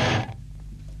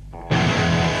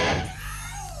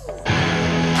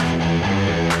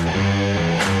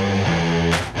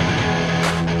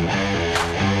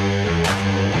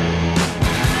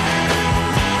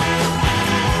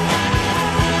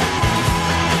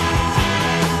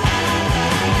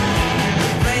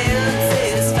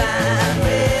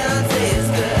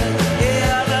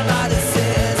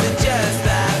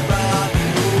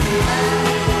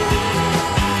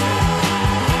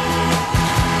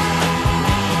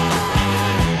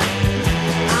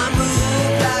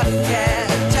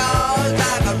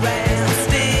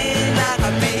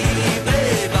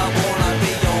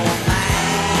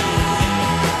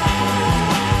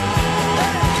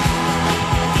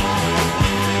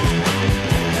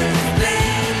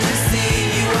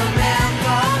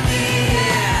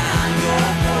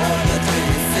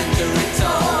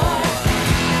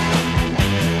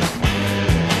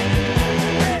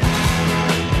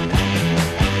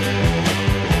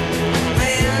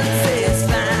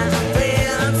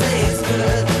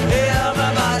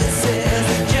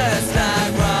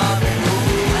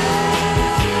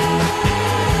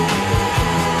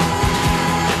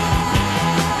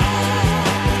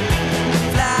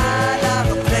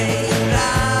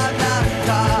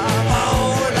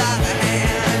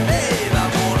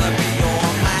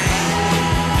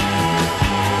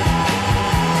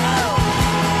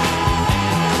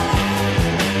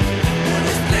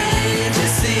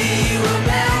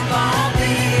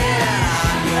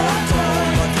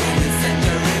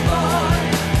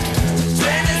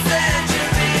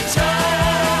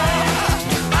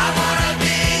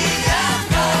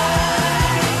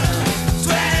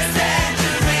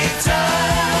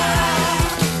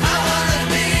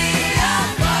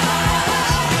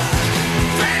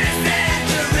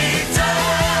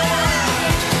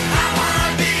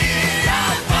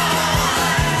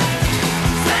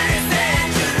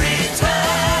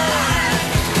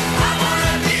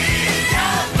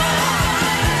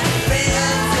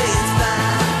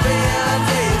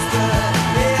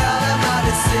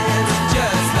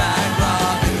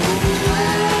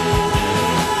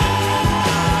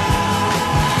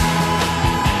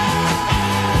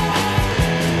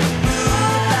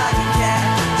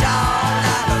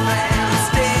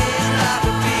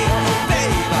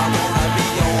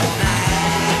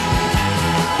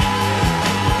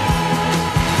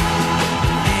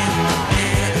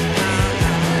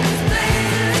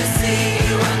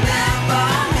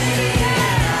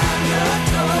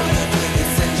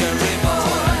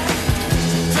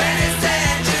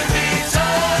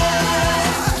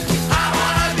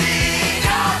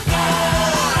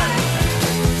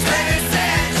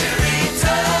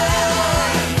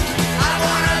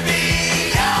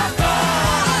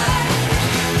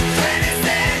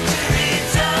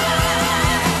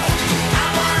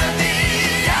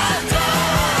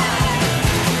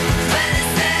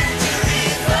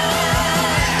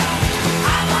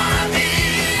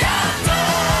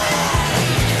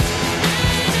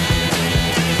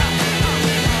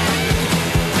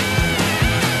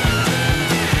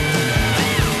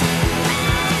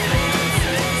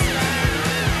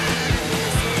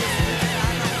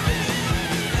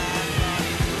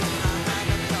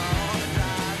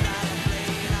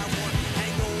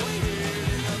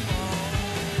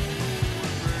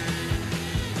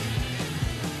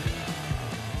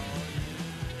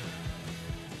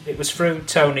 It was through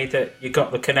Tony that you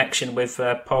got the connection with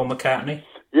Paul McCartney?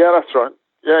 Yeah, that's right.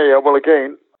 Yeah. Well,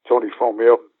 again, Tony phoned me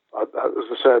up. As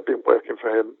I said, I've been working for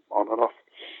him on and off.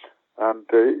 And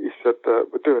he said,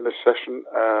 we're doing this session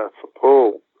for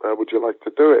Paul. Would you like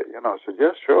to do it? You know, I said,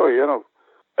 yeah, sure, you know.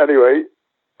 Anyway,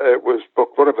 it was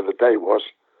booked, whatever the day was.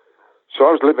 So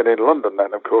I was living in London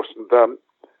then, of course, and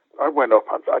I went up.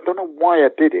 I don't know why I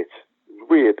did it. It was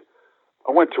weird.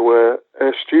 I went to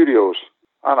Air Studios,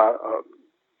 and I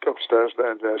go upstairs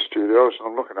there in their studios, and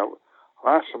I'm looking out.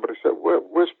 I asked somebody, said,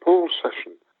 where's Paul's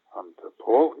session? And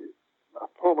Paul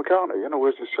McCartney, you know,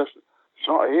 where's his session? It's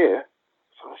not here.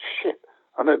 So, shit.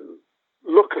 And then,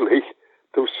 luckily,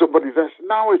 there was somebody there. Said,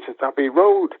 no, it's at Abbey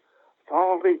Road.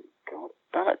 Holy God,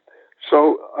 damn it.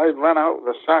 So I ran out of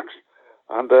the sax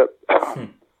and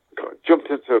jumped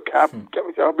into a cab, get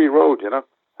me to Abbey Road, you know.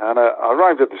 And I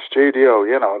arrived at the studio,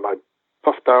 you know, and I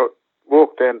puffed out,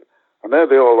 walked in, and there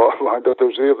they all lined up. There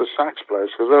was the other sax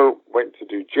players, because they were waiting to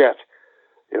do Jet.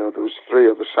 You know, there was 3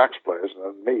 other sax players,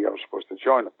 and me, I was supposed to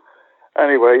join them.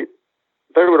 Anyway,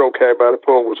 they were okay about it.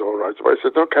 Paul was all right. So I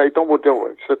said, okay, don't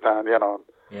worry, sit down, you know.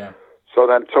 Yeah. So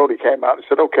then Tony came out and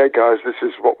said, okay, guys, this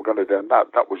is what we're going to do. And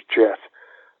that was Jet.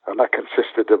 And that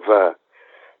consisted of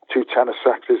 2 tenor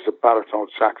saxes, a baritone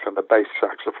sax, and a bass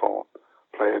saxophone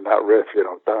playing that riff, you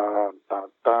know, da da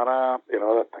da da, you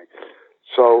know, that thing.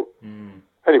 So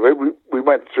anyway, we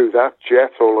went through that,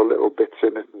 Jet, all the little bits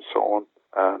in it and so on,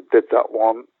 and did that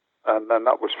one, and then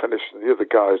that was finished, and the other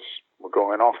guys were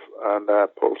going off, and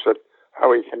Paul said,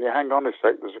 Howie, can you hang on a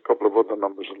sec? There's a couple of other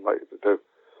numbers I'd like you to do.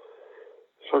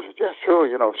 So I said, yeah, sure,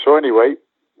 you know. So anyway,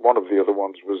 one of the other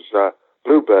ones was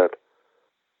Bluebird,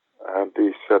 and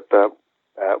he said,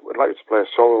 we'd like you to play a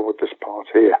solo with this part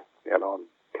here, you know, and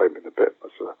played me the bit. I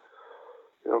said,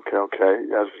 okay,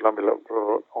 yeah, just let me look.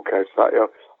 Okay, it's that, yeah.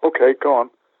 Okay, go on.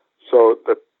 So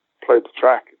they played the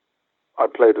track. I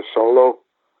played a solo,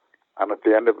 and at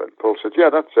the end of it, Paul said, yeah,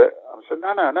 that's it. I said, no,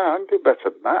 I can do better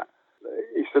than that.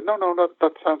 He said, no,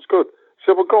 that sounds good. He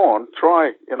said, well, go on,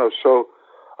 try, you know. So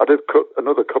I did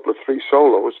another couple of 3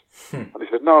 solos, and he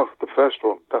said, no, the first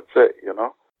one, that's it, you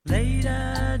know. Late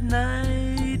at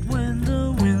night when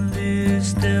the wind is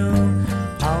still,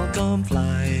 I'll come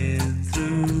flying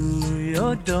through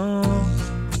your door,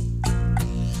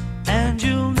 and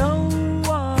you'll know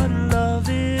what love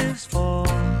is for.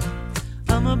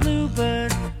 I'm a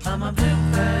bluebird, I'm a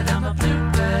bluebird, I'm a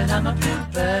bluebird, I'm a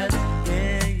bluebird,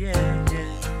 yeah, yeah,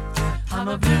 yeah. I'm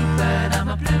a bluebird, I'm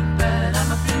a bluebird,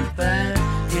 I'm a bluebird,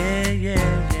 yeah,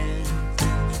 yeah, yeah.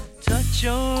 Touch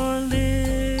your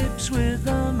lips with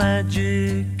a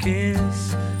magic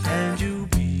kiss, and you'll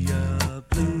be a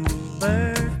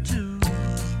bluebird too.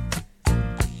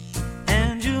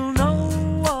 And you'll know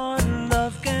what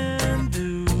love can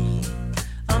do.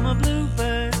 I'm a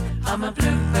bluebird, I'm a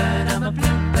bluebird, I'm a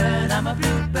bluebird, I'm a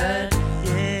bluebird,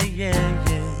 yeah, yeah,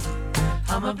 yeah.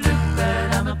 I'm a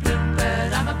bluebird, I'm a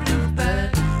bluebird, I'm a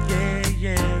bluebird, yeah,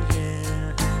 yeah,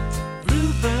 yeah.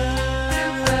 Bluebird.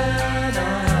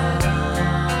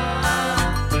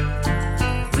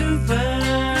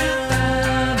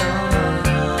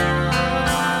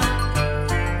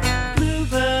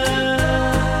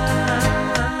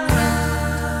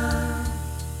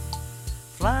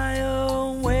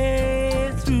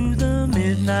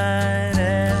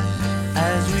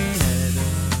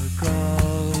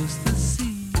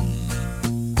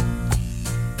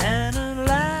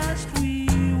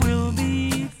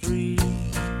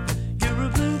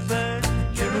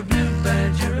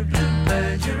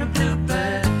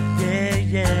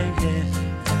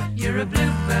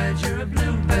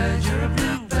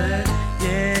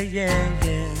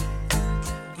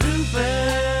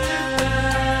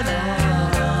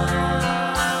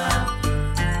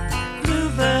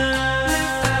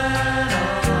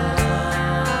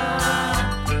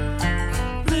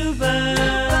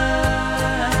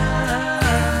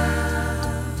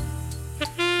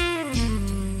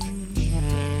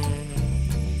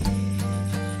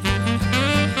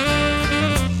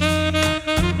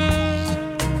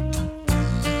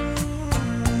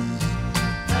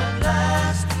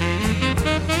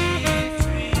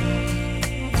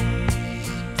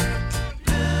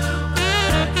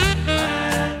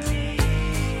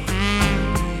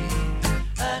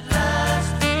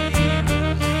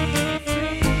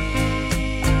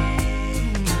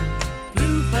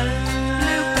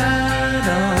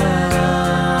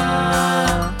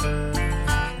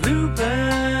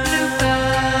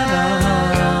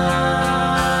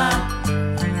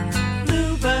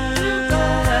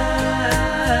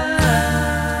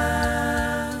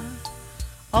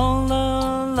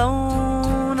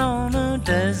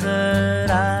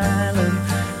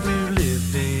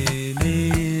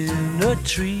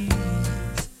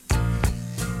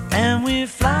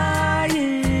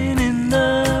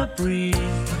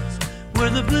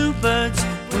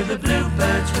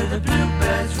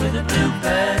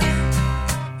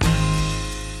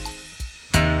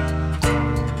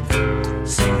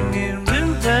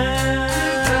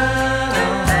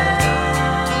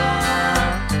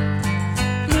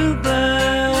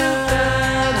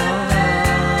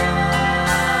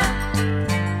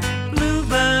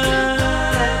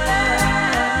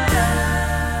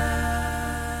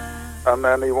 And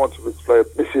then he wanted me to play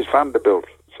Mrs. Vanderbilt,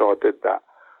 so I did that.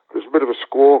 There was a bit of a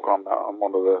squawk on that on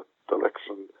one of the licks,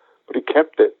 but he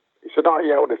kept it. He said, "Oh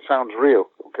yeah, well, it sounds real."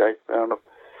 Okay, fair enough.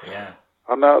 Yeah.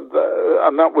 And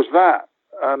that was that.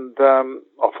 And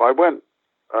off I went.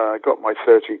 I got my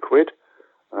 30 quid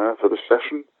for the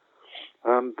session,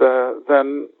 and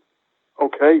then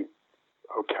okay,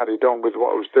 I carried on with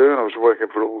what I was doing. I was working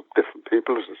for all different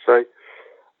people, as I say,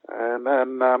 and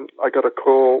then I got a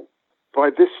call. By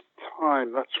this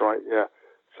time, that's right, yeah,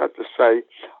 sad to say,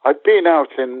 I'd been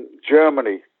out in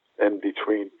Germany in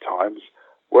between times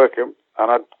working, and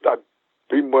I'd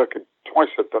been working twice.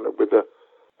 I'd done it with a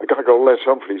guy called Les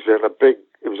Humphreys. It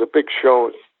was a big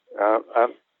show,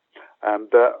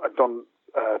 and I'd done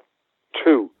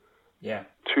two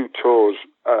tours,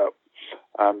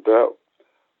 and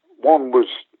one was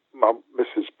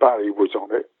Mrs. Barry was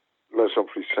on it, Les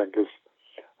Humphreys Singers,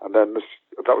 and then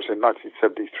that was in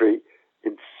 1973.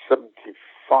 In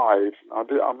 75,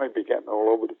 I may be getting all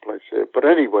over the place here, but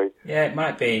anyway. Yeah, it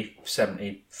might be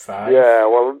 75. Yeah,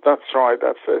 well, that's right.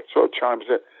 That's it. So it chimes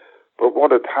in. But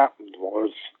what had happened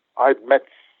was I'd met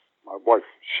my wife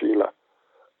Sheila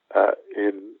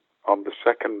on the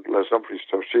second Les Humphreys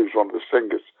tour. She was one of the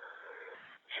singers,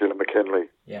 Sheila McKinley.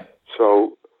 Yeah.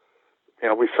 So,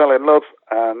 we fell in love,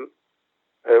 and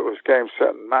it was game,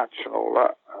 set, and match, and all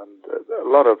that. And a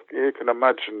lot of, you can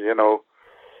imagine,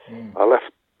 I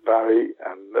left Barry,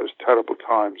 and there was terrible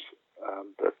times,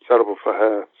 and terrible for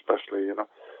her, especially,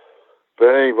 But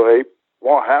anyway,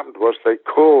 what happened was they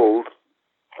called,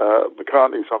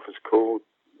 McCartney's office called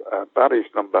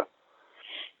Barry's number,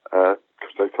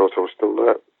 because they thought I was still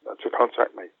there, to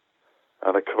contact me.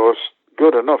 And of course,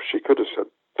 good enough, she could have said,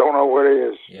 don't know where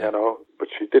he is, but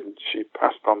she didn't. She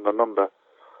passed on the number.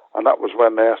 And that was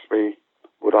when they asked me,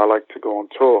 would I like to go on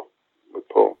tour with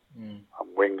Paul and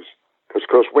Wings? Because, of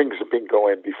course, Wings had been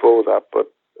going before that,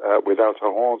 but without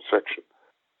a horn section.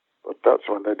 But that's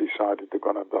when they decided they're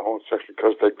going to have the horn section,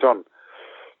 because they'd done,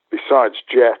 besides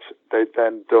Jet, they'd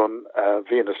then done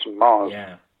Venus and Mars,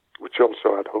 which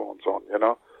also had horns on,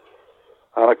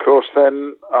 And, of course,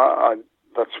 then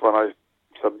that's when I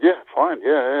said, yeah, fine,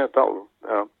 yeah, that'll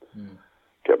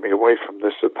get me away from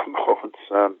this at the moment.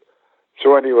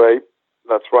 So anyway,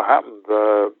 that's what happened.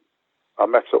 I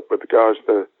met up with the guys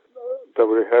that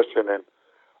were rehearsing in,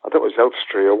 I think it was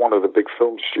Elstree, or one of the big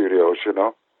film studios,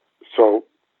 So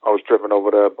I was driven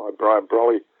over there by Brian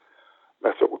Brolly,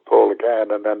 met up with Paul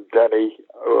again, and then Denny.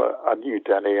 I knew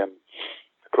Denny, and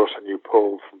of course I knew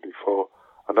Paul from before,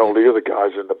 and all the other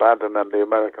guys in the band, and then the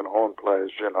American horn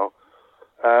players, And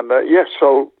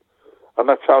and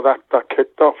that's how that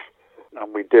kicked off.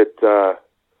 And we did, the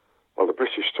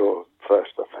British tour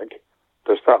first, I think.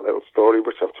 There's that little story,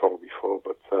 which I've told before,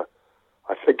 but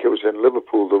I think it was in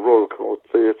Liverpool, the Royal Court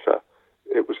Theatre.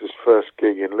 It was his first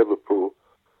gig in Liverpool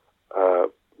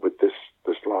with this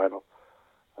lineup.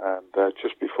 And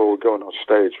just before we're going on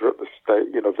stage, we're at the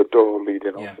stage, the door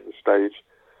leading onto the stage.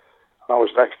 And I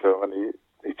was next to him, and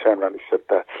he turned around and he said,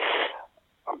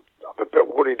 I'm a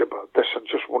bit worried about this. I'm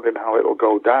just wondering how it'll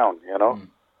go down, And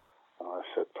I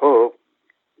said, Paul,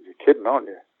 you're kidding, aren't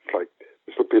you? It's like,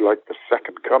 this will be like the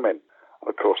second coming. And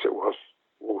of course it was.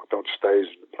 Walked on stage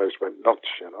and the place went nuts,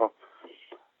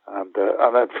 And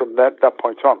then from that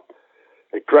point on,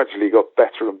 it gradually got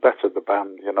better and better, the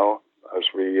band, as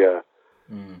we,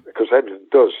 because everything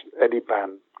does. Any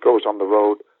band goes on the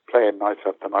road, playing night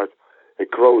after night. It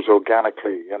grows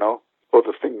organically,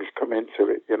 Other things come into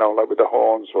it, like with the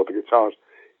horns or the guitars.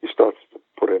 You start to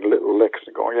put in little licks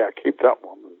and go, yeah, keep that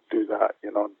one and do that,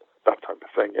 and that type of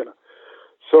thing,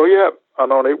 So, yeah,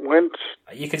 and on it went.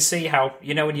 You can see how,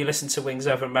 when you listen to Wings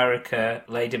Over America,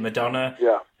 Lady Madonna,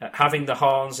 having the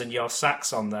horns and your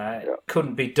sax on there, it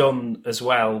couldn't be done as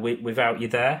well without you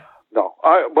there. No,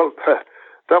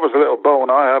 that was a little bone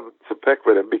I have to pick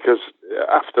with him, because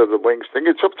after the Wings thing,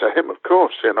 it's up to him, of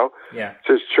course, Yeah. It's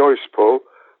his choice, Paul,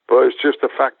 but it's just the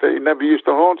fact that he never used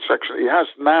the horn section. He has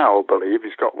now, I believe,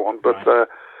 he's got one, but... Right.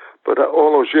 But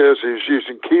all those years he was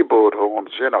using keyboard horns,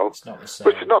 It's not the same.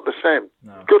 Which is not the same.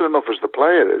 No. Good enough as the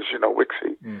player is,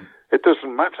 Wixie. It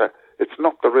doesn't matter. It's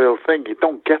not the real thing. You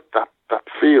don't get that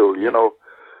feel,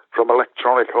 from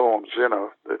electronic horns,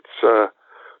 It's,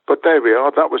 but there we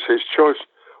are. That was his choice.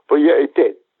 But yeah, it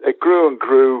did. It grew and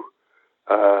grew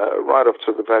right up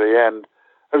to the very end.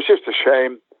 It was just a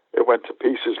shame it went to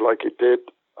pieces like it did.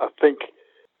 I think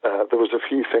there was a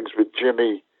few things with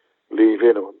Jimmy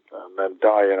leaving and then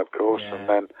dying, of course, and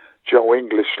then Joe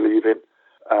English leaving,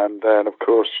 and then, of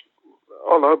course,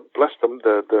 oh no, bless them,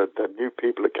 the new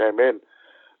people that came in,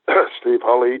 Steve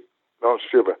Holly, no,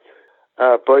 Stuber.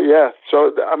 But yeah,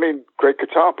 so, I mean, great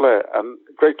guitar player and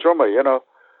great drummer,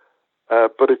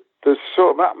 but there's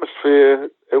sort of atmosphere,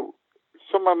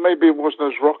 someone maybe it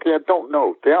wasn't as rocky, I don't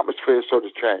know, the atmosphere sort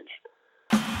of changed.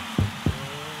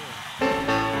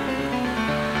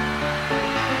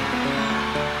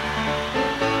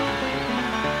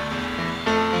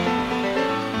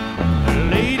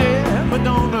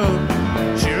 Madonna,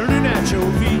 churning at your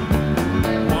feet,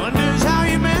 wonders how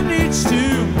you manage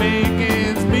to make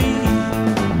ends meet,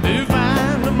 to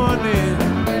find the money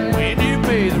when you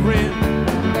pay the rent.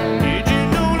 Did you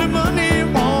know the money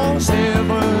won't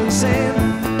 7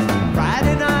 cents?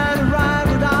 Friday night, I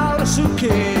ride without a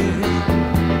suitcase.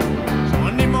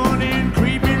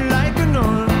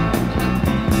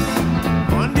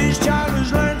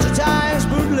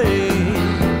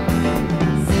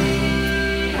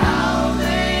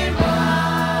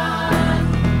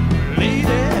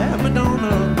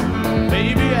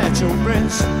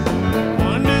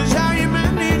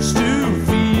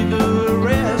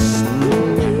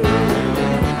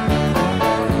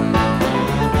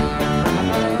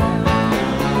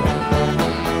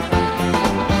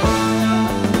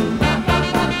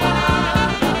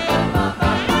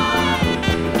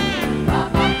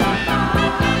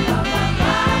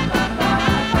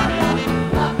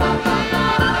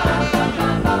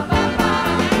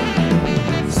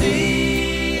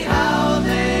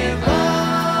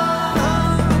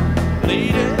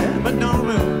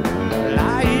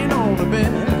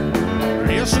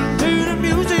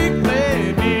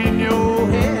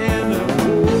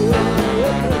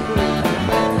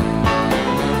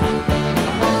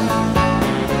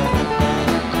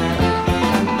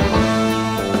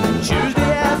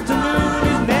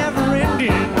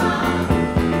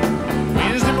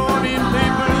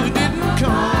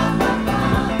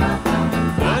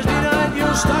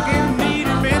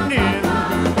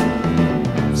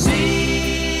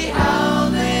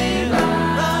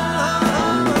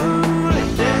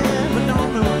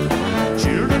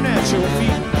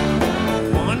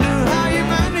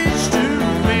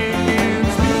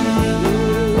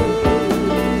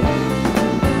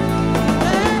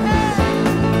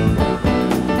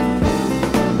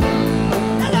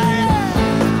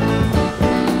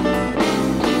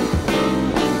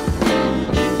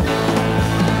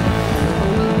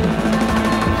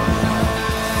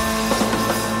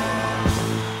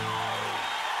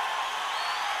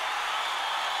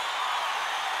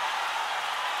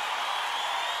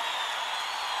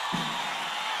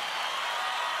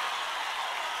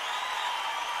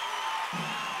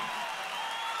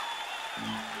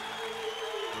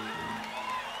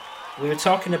 we were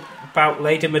talking about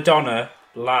Lady Madonna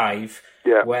live,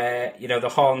 Yeah. where, you know, the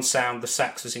horn sound, the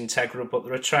sax was integral, but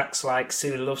there are tracks like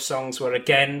Silly Love Songs where,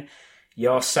 again,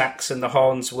 your sax and the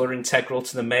horns were integral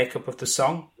to the makeup of the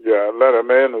song. Yeah, Let 'Em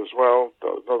In as well.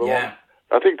 That was another Yeah. one.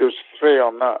 I think there was 3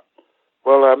 on that.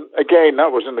 Well, again,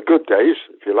 that was in the good days,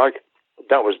 if you like.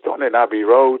 That was done in Abbey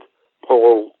Road.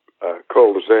 Paul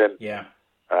called us in, Yeah.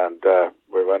 and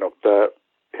we went up there.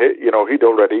 He'd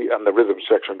already, and the rhythm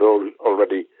section had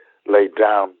already laid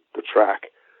down the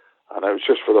track, and it was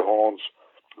just for the horns.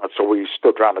 And so we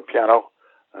stood around the piano,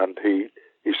 and he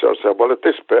sort of said, well, at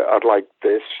this bit, I'd like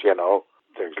this,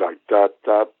 things like da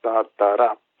da da da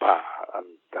da ba, and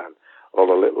then all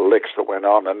the little licks that went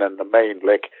on, and then the main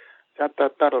lick, da da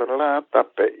da da da,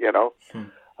 that bit,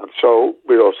 And so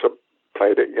we also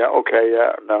played it. Yeah, okay,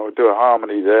 yeah. Now we'll do a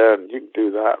harmony there, and you can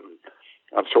do that,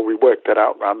 and so we worked it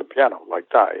out around the piano like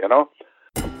that,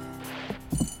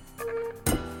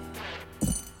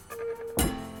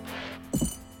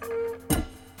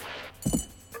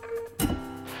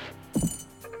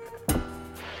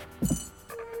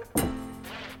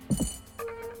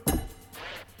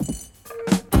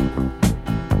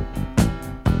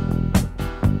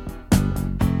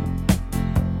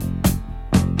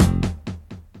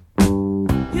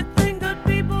 You think that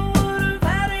people would have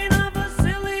had enough of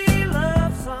silly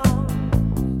love songs?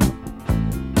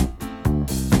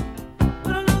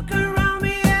 But I look around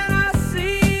me and I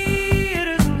see it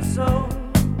isn't so.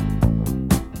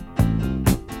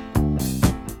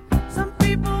 Some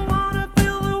people want to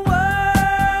fill the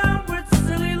world with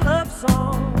silly love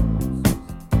songs.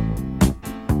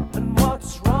 And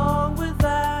what's wrong with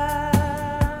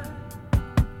that?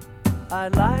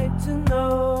 I'd like to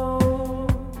know.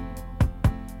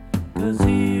 'Cause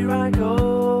here I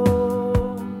go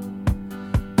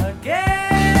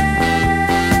again.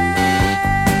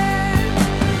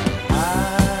 I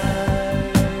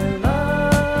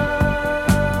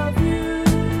love you.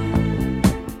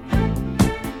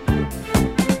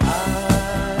 I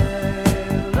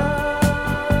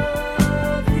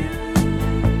love you.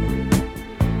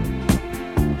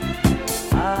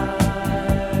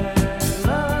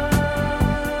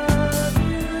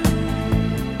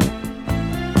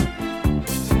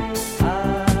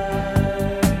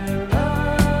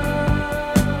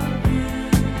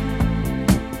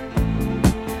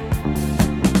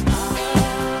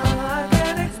 I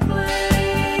can't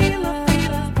explain the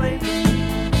feelings plainly.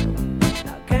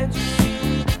 Now can't you see?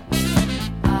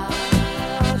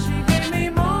 She gave me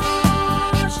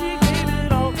more, she gave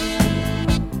it all to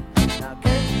me. Now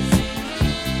can't you see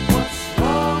what's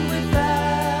wrong with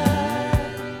that?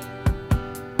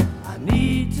 I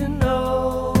need to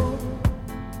know,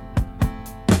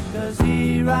 'cause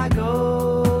here I go.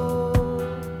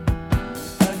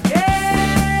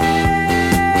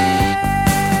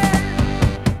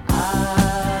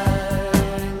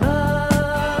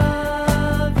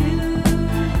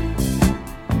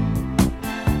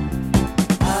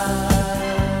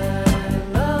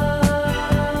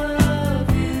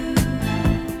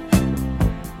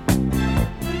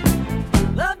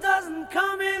 Love doesn't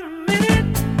come in a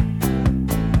minute.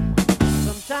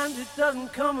 Sometimes it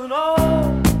doesn't come at all.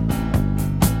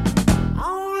 I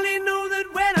only know that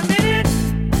when I'm in it,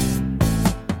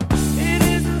 it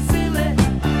isn't silly.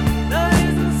 Love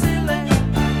isn't silly.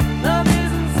 Love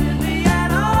isn't silly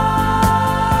at all.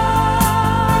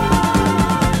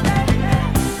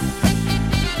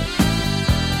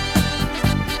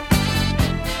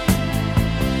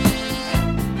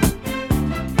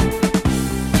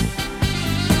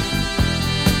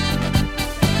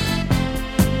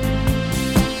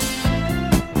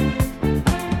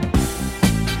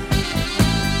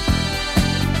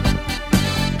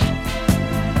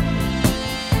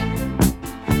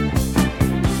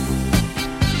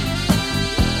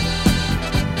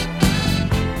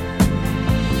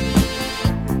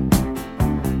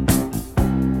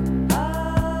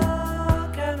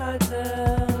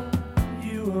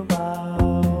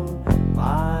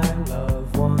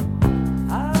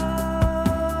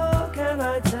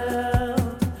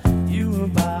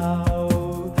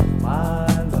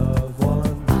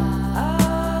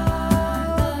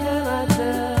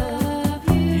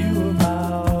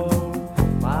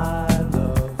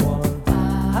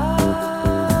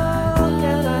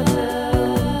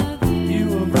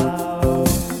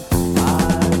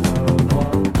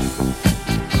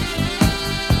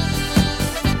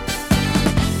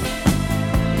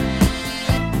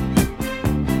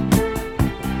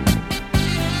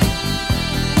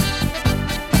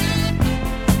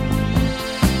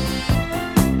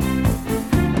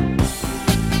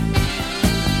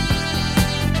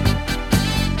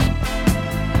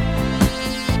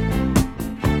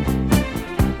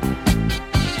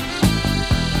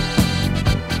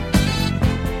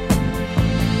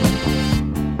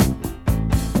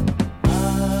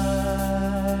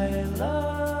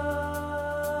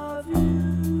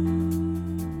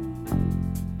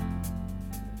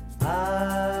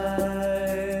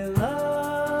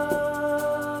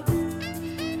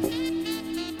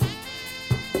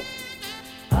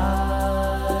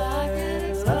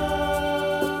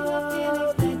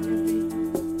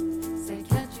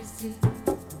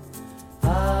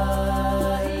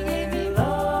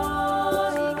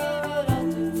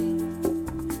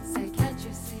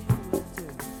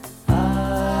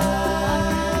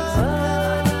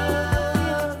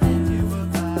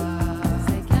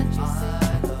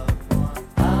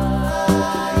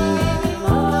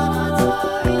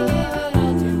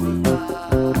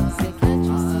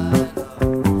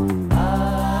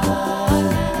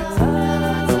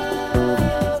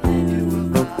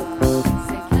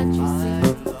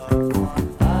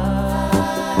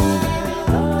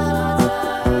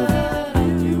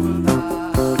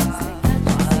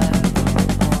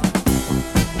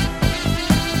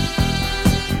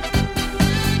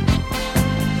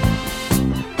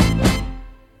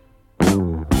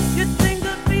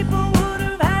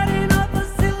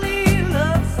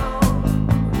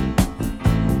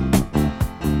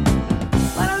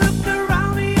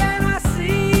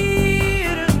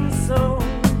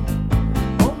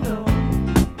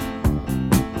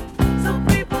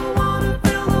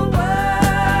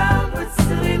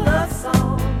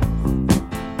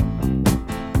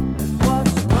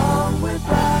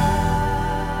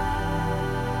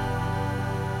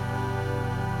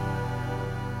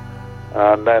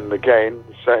 And then again,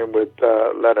 same with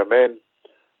Let 'Em In.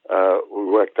 We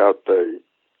worked out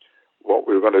what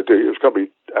we were going to do. It was going to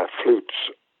be flutes,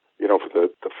 you know, for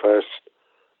the first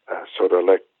sort of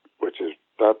lick, which is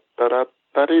that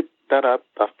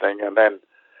thing, and then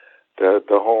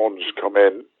the horns come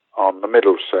in on the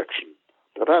middle section.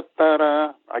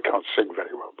 I can't sing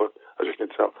very well, but as you can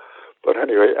tell. But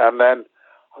anyway, and then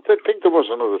I did think there was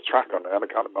another track on it, and I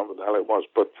can't remember what the hell it was.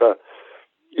 But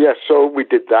yeah, so we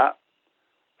did that.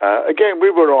 Again,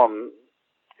 we were on,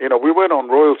 you know, we weren't on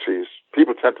royalties.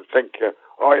 People tend to think,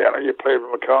 oh yeah, you play with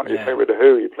McCartney, you play with The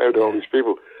Who, you play with all these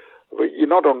people. But you're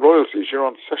not on royalties, you're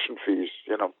on session fees,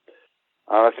 you know.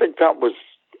 And I think that was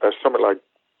something like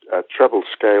a treble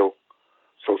scale,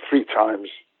 so 3 times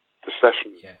the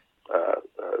session,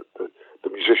 the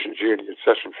musician's union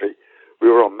session fee. We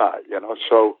were on that, you know,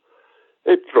 so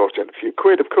it brought in a few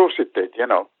quid, of course it did, you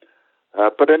know.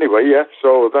 But anyway, yeah,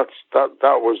 so that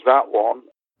was that one.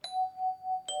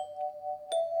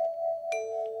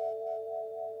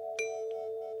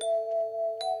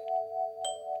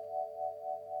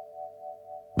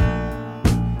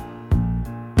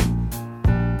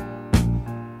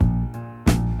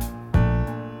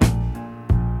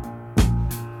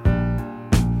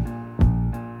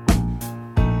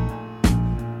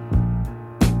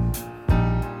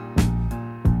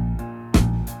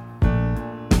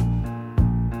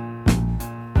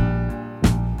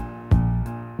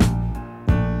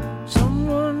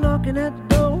 At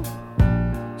the door,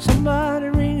 somebody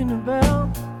ringing the bell.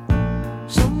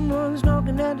 Someone's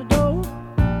knocking at the door,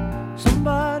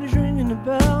 somebody's ringing the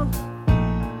bell.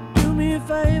 Do me a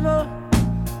favor,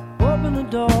 open the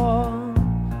door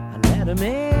and let 'em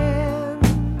in.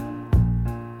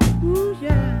 Ooh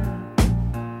yeah.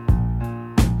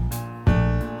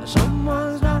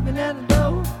 Someone's knocking at the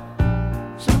door,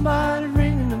 somebody's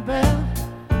ringing the bell.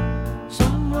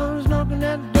 Someone's knocking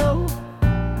at the door,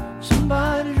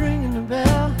 somebody's ringing the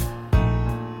bell.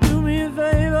 Do me a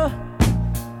favor,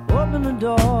 open the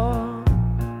door,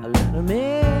 let 'em in.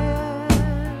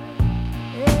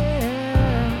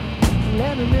 Yeah,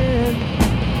 let 'em in.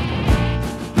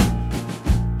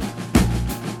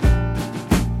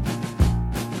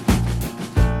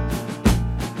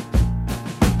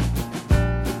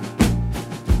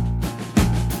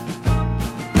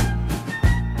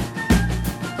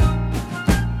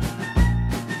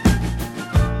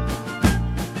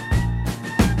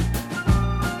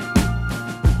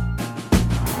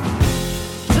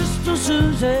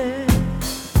 Susie,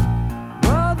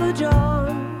 Brother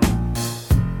John,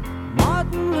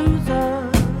 Martin Luther,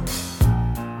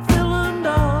 Phil and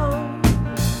Don,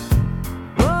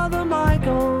 Brother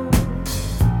Michael,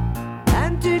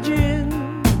 Auntie Jim,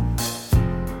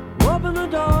 open the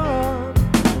door up,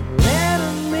 let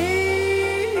 'em in.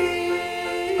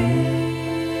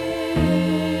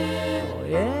 Oh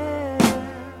yeah.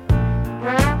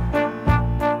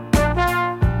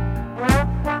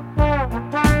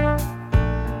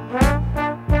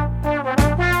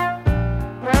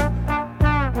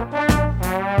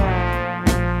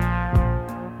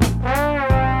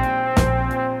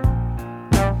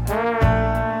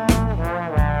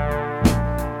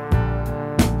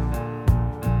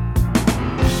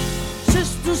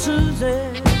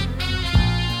 Susie,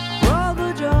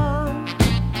 Brother John,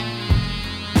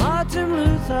 Martin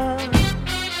Luther,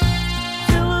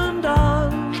 Phil and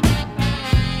Don,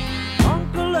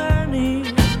 Uncle Ernie,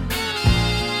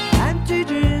 Auntie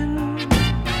Jim,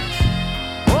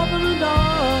 open the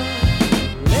door,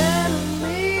 let 'em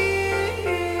in.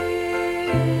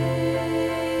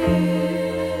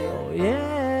 Oh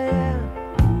yeah,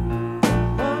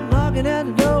 I'm knocking at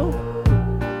the door,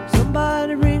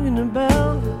 somebody ringing the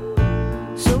bell.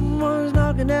 Someone's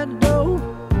knocking at the door,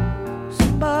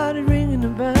 somebody ringing the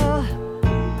bell.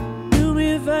 Do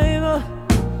me a favor,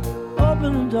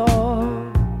 open the door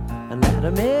and let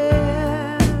 'em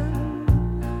in.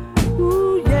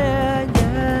 Ooh yeah,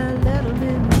 yeah, let 'em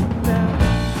in now.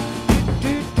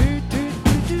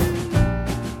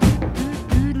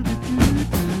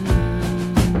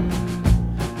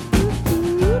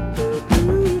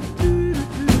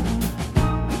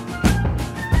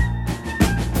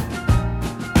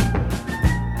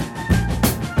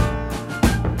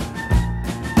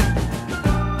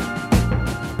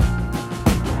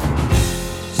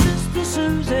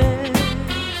 Susie,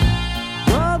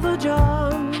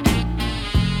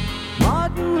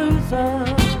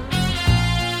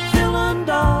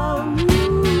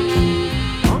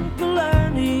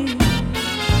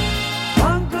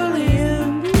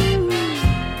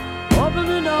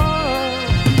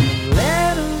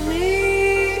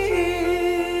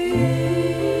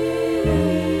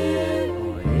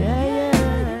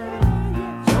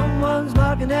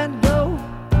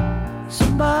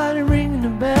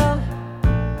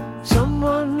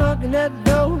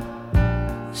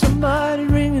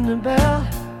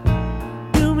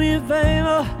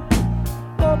 favor,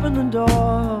 open the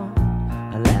door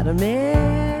and let him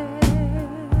in.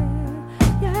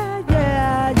 Yeah,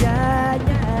 yeah, yeah,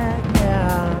 yeah,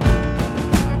 yeah.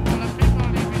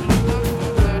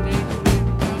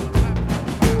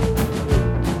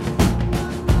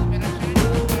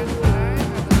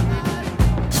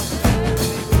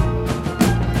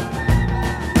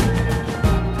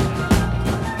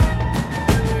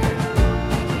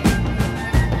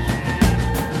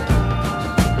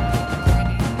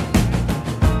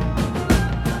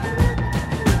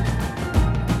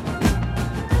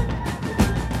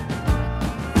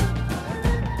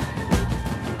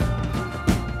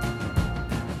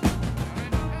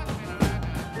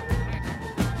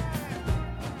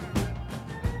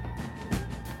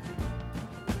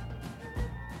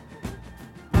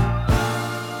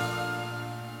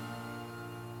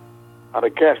 And I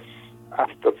guess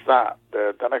after that,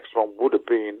 the next one would have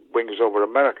been Wings Over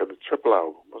America, the triple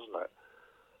album, wasn't it?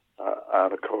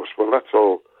 And of course, well, that's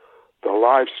all the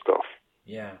live stuff.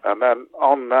 Yeah. And then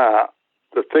on that,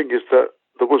 the thing is that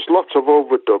there was lots of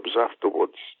overdubs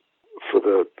afterwards for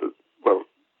the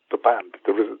band,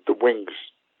 the Wings,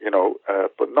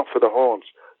 but not for the horns.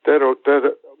 They're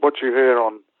what you hear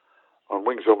on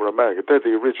Wings Over America. They're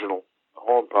the original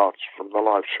horn parts from the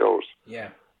live shows. Yeah.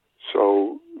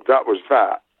 So that was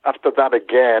that. After that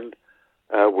again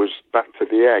was Back to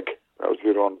the Egg. That was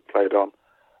the other one played on.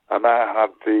 And I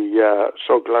had the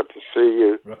So Glad to See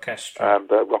You. Rockestra. And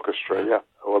Rockestra, yeah.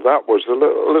 Well, that was a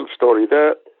little story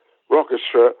there.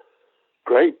 Rockestra,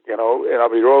 great, in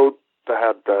Abbey Road. They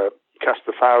had Cast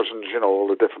of Thousands, all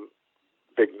the different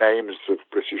big names of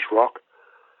British rock.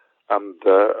 And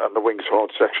the Wings horn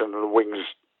section and the Wings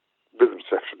rhythm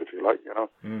section, if you like,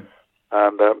 Mm.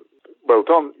 And well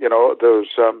done, there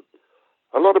was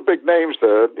a lot of big names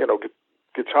there,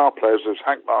 guitar players. There was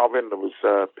Hank Marvin, there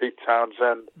was Pete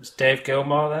Townsend. Was Dave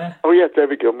Gilmour there? Oh yeah,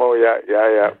 David Gilmour,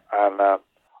 yeah. And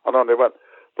on they went.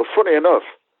 But funny enough,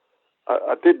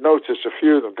 I did notice a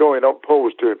few of them going up. Paul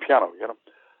was doing piano, and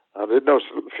I did notice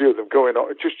a few of them going up,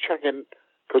 just checking,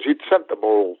 because he'd sent them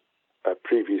all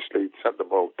previously, he'd sent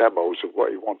them all demos of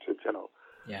what he wanted,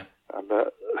 Yeah. And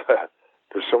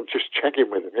there's some just checking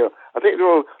with him, I think they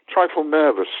were a trifle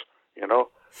nervous,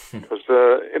 because,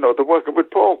 they're working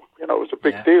with Paul, it was a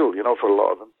big deal, for a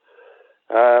lot of them.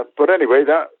 But anyway,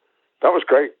 that was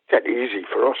great. Dead easy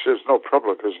for us. There's no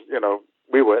problem because,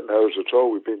 we weren't nervous at all.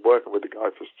 We've been working with the guy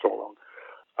for so long.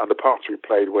 And the parts we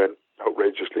played went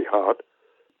outrageously hard.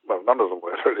 Well, none of them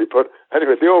were really. But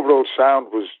anyway, the overall sound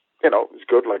was, it was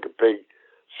good, like a big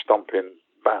stomping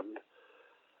band.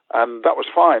 And that was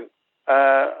fine.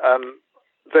 And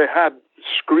they had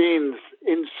screens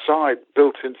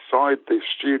built inside the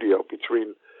studio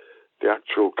between the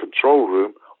actual control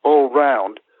room all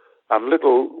round, and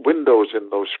little windows in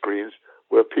those screens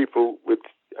where people with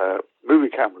movie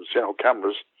cameras,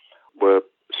 cameras, were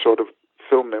sort of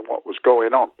filming what was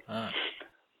going on. Ah.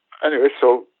 Anyway,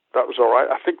 so that was all right.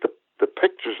 I think the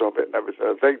pictures of it and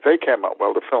everything, they came out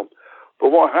well, the film.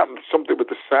 But what happened, something with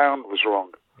the sound was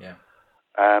wrong. Yeah.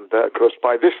 And, of course,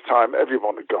 by this time,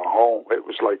 everyone had gone home. It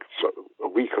was like a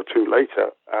week or two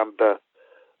later. And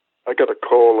I got a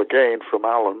call again from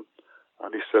Alan,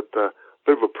 and he said,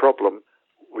 bit of a problem.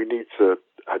 We need to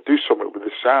do something with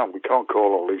the sound. We can't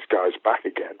call all these guys back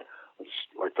again. It's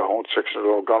like the horn section had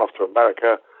all gone off to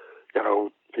America.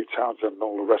 Pete Townsend and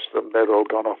all the rest of them, they'd all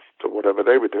gone off to whatever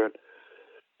they were doing.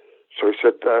 So he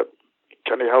said,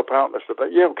 can you help out? And I said,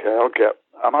 yeah, okay, I'll get.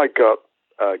 And I got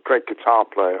a great guitar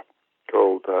player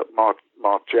called Mark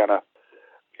Jenner.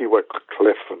 He worked with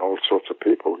Cliff and all sorts of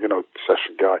people,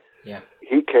 session guy. Yeah.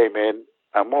 He came in,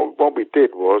 and what we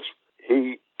did was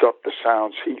he got the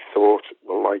sounds he thought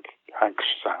were like Hank's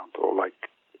sound or like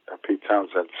Pete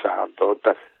Townsend's sound.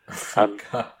 And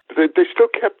they still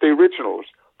kept the originals,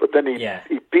 but then he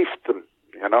beefed them,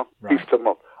 beefed them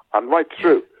up. And right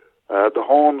through, the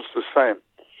horns the same.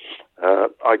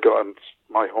 I got in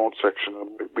my horn section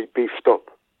and we beefed up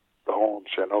the horns,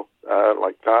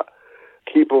 like that.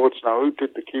 Keyboards, now who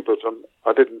did the keyboards? And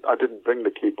I didn't bring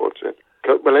the keyboards in.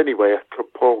 Well, anyway,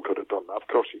 Paul could have done that. Of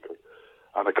course he could.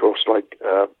 And of course, like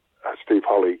Steve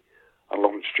Holly and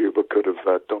Lawrence Stuber could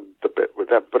have done the bit with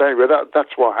them. But anyway,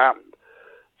 that's what happened.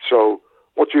 So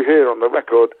what you hear on the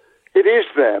record, it is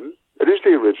them. It is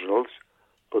the originals,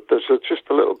 but there's just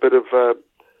a little bit of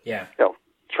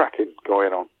tracking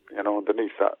going on,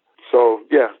 underneath that. So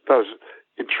yeah, that was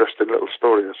an interesting little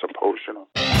story, I suppose,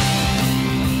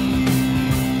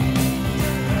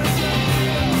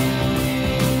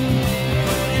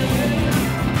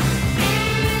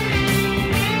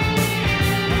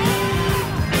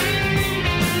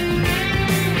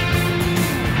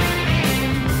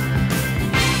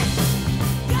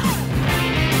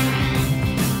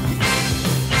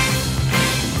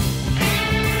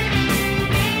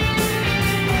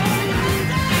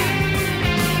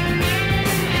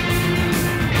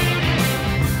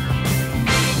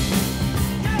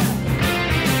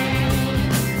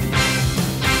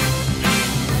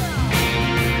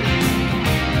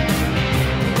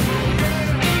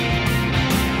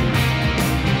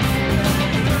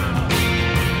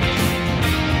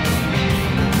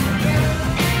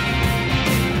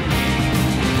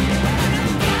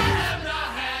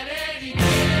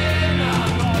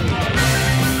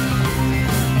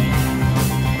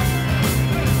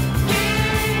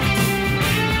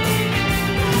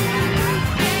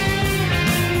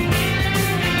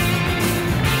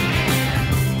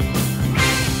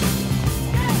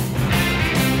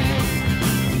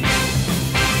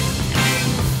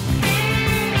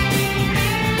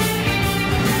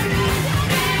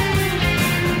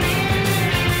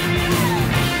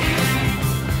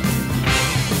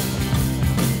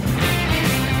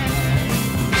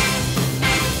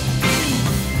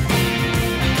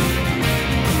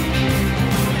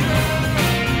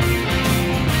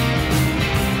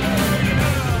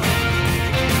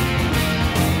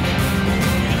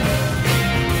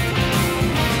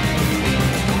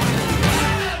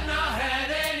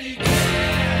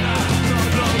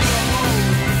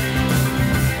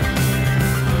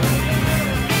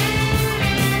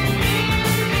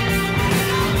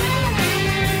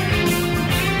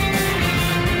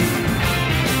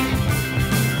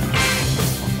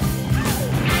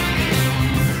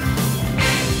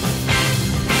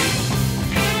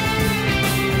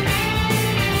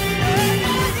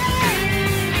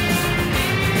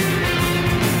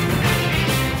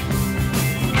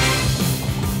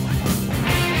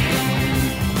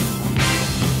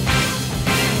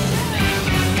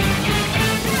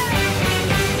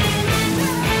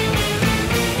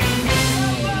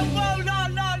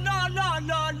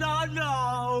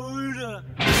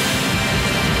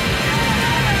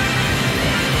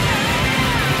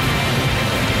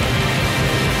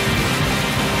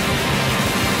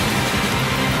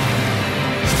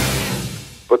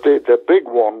 But the big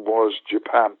one was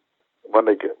Japan when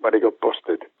they got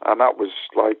busted, and that was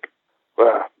like,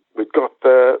 we got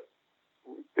the.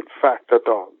 In fact, I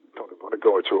don't even want to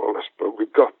go into all this, but we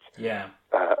got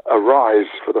a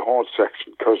rise for the horn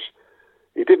section because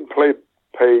he didn't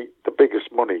pay the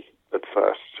biggest money at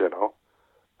first, you know,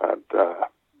 and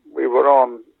we were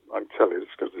on. I can tell you this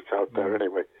because it's out there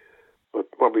anyway. But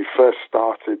when we first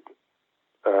started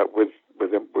with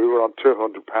him, we were on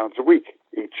 £200 a week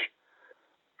each.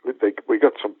 We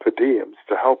got some per diems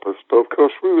to help us, but of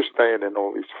course we were staying in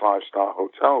all these 5-star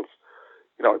hotels.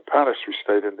 You know, in Paris we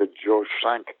stayed in the Georges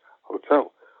V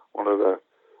Hotel, one of the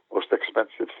most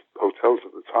expensive hotels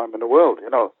at the time in the world. You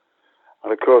know,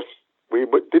 and of course we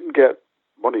didn't get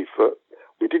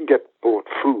bought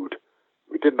food.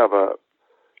 We didn't have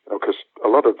because a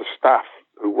lot of the staff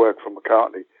who worked for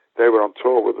McCartney, they were on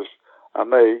tour with us,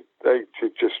 and they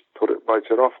just put it right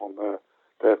off on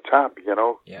their tab, you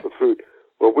know, for food.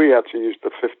 Well, we had to use the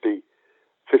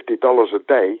 $50 a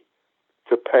day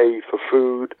to pay for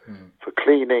food, for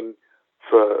cleaning,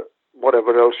 for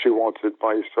whatever else you wanted,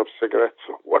 buy yourself cigarettes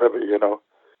or whatever, you know.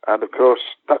 And of course,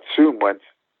 that soon went,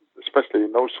 especially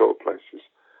in those sort of places.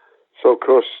 So of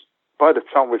course, by the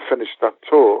time we finished that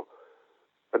tour,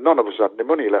 none of us had any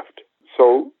money left.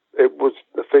 So it was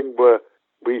the thing where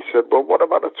we said, well, what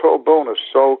about a tour bonus?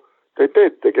 So they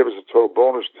did. They gave us a tour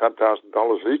bonus, $10,000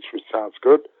 each, which sounds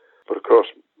good. But of course,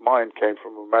 mine came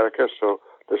from America, so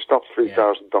they stopped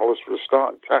 $3,000 for the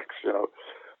starting tax, you know.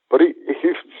 But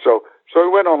so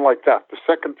it went on like that. The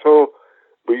second tour,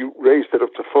 we raised it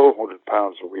up to £400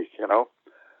 a week, you know.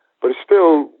 But it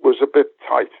still was a bit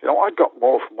tight. You know, I got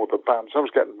more from other bands. I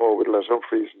was getting more with Les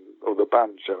Humphries and other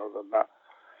bands, you know, than that.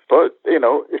 But, you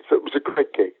know, it was a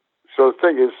great gig. So the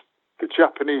thing is, the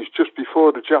Japanese, just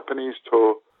before the Japanese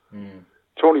tour,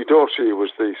 Tony Dorsey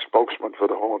was the spokesman for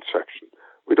the horn section.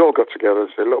 We'd all got together and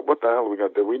said, look, what the hell are we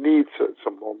going to do? We need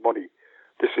some more money.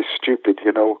 This is stupid,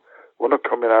 you know. We're not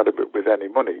coming out of it with any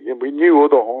money. And we knew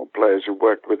other horn players who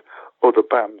worked with other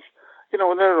bands, you know,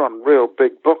 and they're on real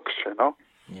big bucks, you know.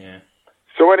 Yeah.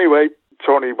 So anyway,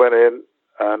 Tony went in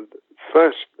and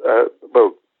first of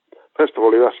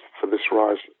all, he asked for this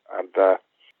rise, and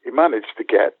he managed to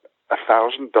get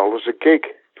 $1,000 a gig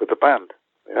for the band.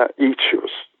 Each of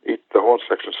us, the horn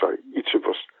section, each of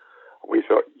us. And we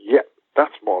thought, yeah,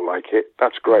 that's more like it.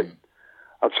 That's great.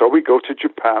 And so we go to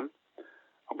Japan,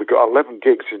 and we got 11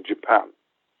 gigs in Japan.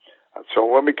 And so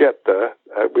when we get there,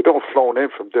 we'd all flown in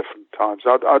from different times,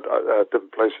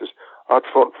 different places. I'd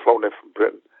flown in from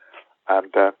Britain.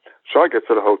 And so I get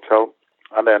to the hotel,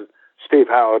 and then Steve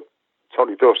Howard,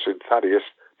 Tony Dorsey, and Thaddeus,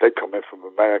 they come in from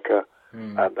America,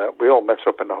 and we all met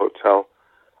up in the hotel.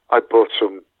 I bought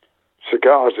some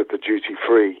cigars at the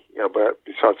duty-free, you know,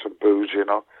 besides some booze, you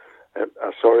know. And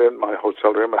so in my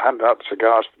hotel room, I handed out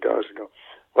cigars to the guys and go,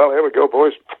 well, here we go,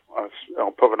 boys.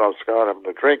 I'm puffing on a cigar, having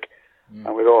a drink,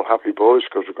 and we're all happy boys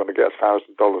because we're going to get $1,000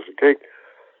 a gig.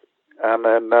 And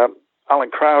then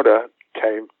Alan Crowder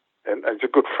came, and he's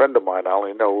a good friend of mine,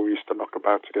 Alan. You know, we used to knock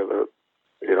about together,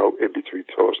 you know, in between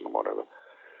tours and whatever.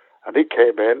 And he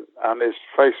came in, and his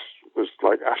face was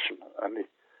like ashen. And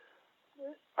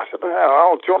I said,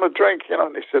 Al, do you want a drink? You know,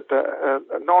 and he said,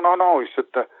 no. He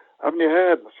said, haven't you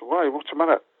heard? And I said, why? What's the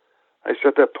matter? And he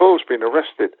said, Paul's been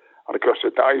arrested. And of course, I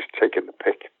said, he's taking the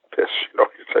piss, you know,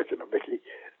 he's taking the mickey.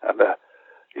 And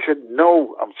he said,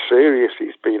 no, I'm serious,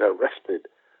 he's been arrested.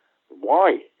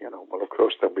 Why? You know, well, of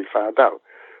course, then we found out.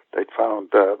 They'd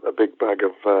found a big bag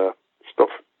of stuff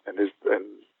in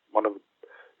one of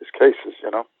his cases,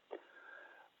 you know.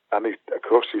 And of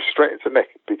course, he's straight into Nick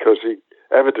because he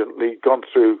evidently gone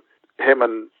through him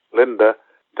and Linda.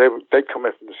 They'd come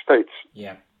in from the States.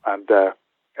 Yeah. And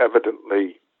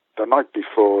evidently, the night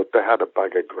before, they had a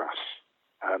bag of grass.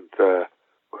 And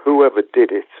whoever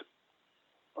did it,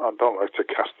 I don't like to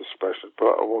cast aspersions,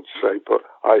 but I won't say, but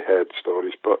I heard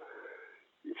stories. But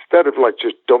instead of like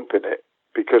just dumping it,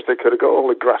 because they could have got all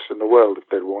the grass in the world if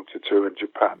they'd wanted to in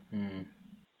Japan,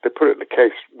 they put it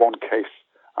in one case.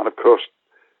 And of course,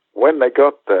 when they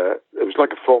got there, it was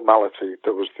like a formality.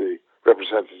 There was the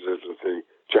representatives of the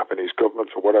Japanese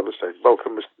government or whatever saying,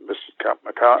 welcome, Mr.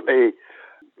 McCartney.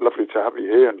 Lovely to have you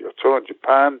here on your tour in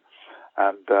Japan.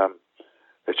 And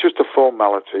it's just a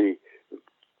formality.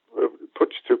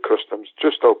 Put you through customs,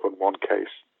 just open one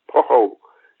case. Oh,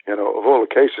 you know, of all the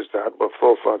cases they had, about 4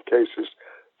 or 5 cases,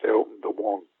 they opened the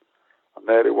one. And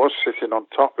there it was sitting on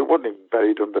top. It wasn't even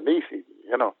buried underneath even,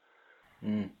 you know.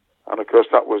 And of course,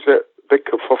 that was it. Big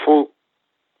kerfuffle.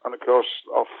 And of course,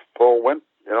 off Paul went,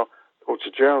 you know, go to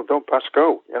jail, don't pass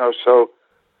go, you know. So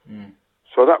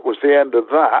that was the end of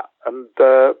that. And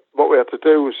what we had to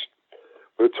do was,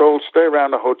 We were told, stay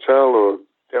around the hotel or,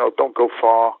 don't go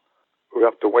far. We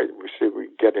have to wait and we see if we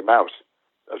can get him out.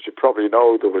 As you probably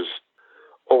know, there was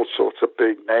all sorts of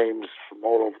big names from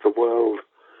all over the world,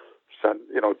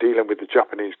 dealing with the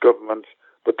Japanese government.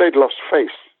 But they'd lost face,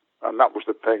 and that was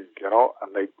the thing,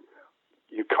 and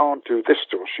you can't do this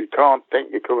to us. You can't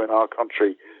think you go in our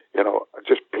country, and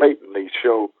just blatantly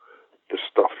show the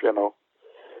stuff,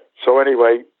 So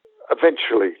anyway,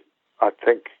 eventually, I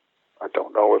think, I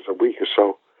don't know, it was a week or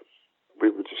so, we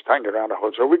would just hang around the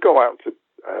hotel. We'd go out to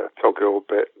Tokyo a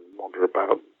bit and wander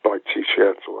about, buy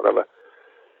T-shirts or whatever.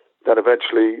 Then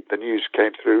eventually the news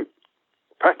came through.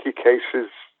 Pack your cases,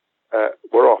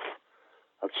 we're off.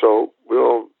 And so we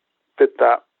all did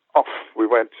that. Off we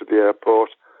went to the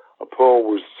airport. And Paul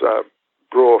was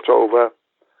brought over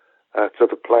to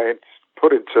the plane,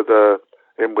 put in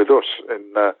with us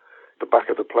in the back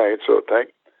of the plane, sort of thing.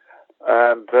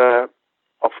 And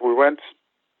off we went.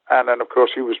 And then, of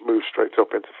course, he was moved straight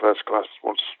up into first class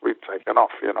once we'd taken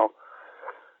off, And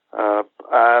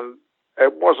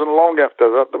it wasn't long after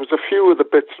that. There was a few of the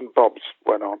bits and bobs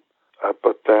went on.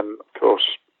 But then, of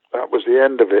course, that was the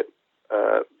end of it.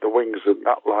 The Wings and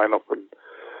that lineup. And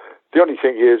the only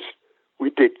thing is, we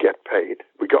did get paid.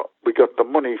 We got the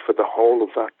money for the whole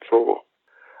of that tour.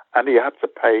 And he had to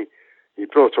pay. He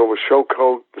brought over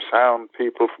Showco, the sound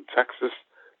people from Texas.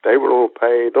 They were all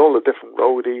paid, all the different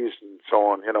roadies and so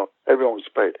on, everyone was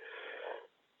paid.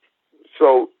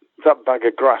 So that bag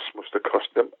of grass must have cost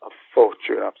him a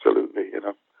fortune, absolutely,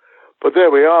 But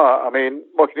there we are. I mean,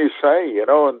 what can you say,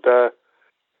 and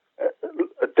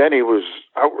Denny was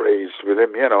outraged with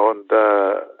him, and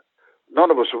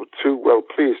none of us were too well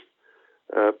pleased.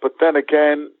 But then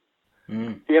again,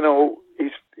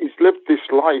 he's lived this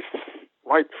life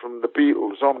right from the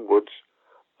Beatles onwards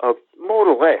of more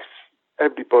or less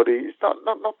everybody. It's not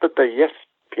that they're yes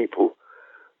people,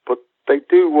 but they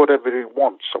do whatever he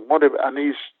wants and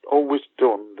he's always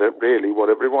done really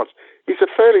whatever he wants. He's a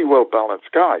fairly well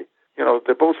balanced guy,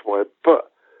 they both were. But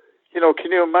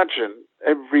can you imagine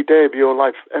every day of your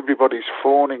life everybody's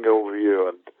fawning over you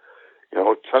and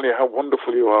telling you how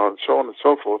wonderful you are and so on and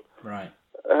so forth? Right.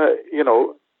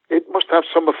 It must have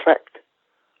some effect.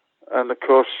 And of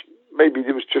course, maybe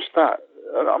it was just that.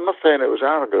 I'm not saying it was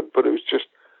arrogant, but it was just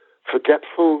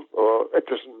forgetful, or it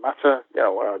doesn't matter,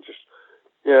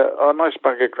 a nice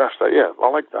bag of grass, I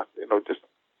like that, just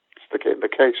stick it in the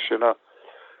case,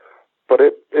 But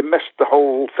it messed the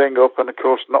whole thing up, and of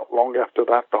course, not long after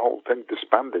that, the whole thing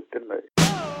disbanded, didn't it?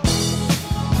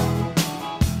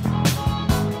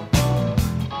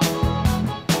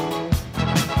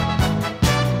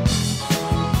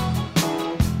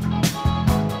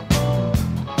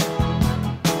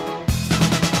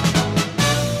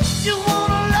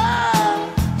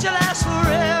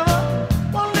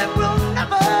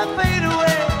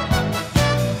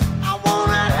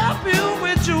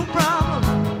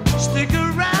 Stick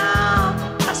around,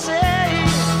 I say,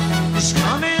 it's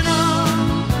coming on.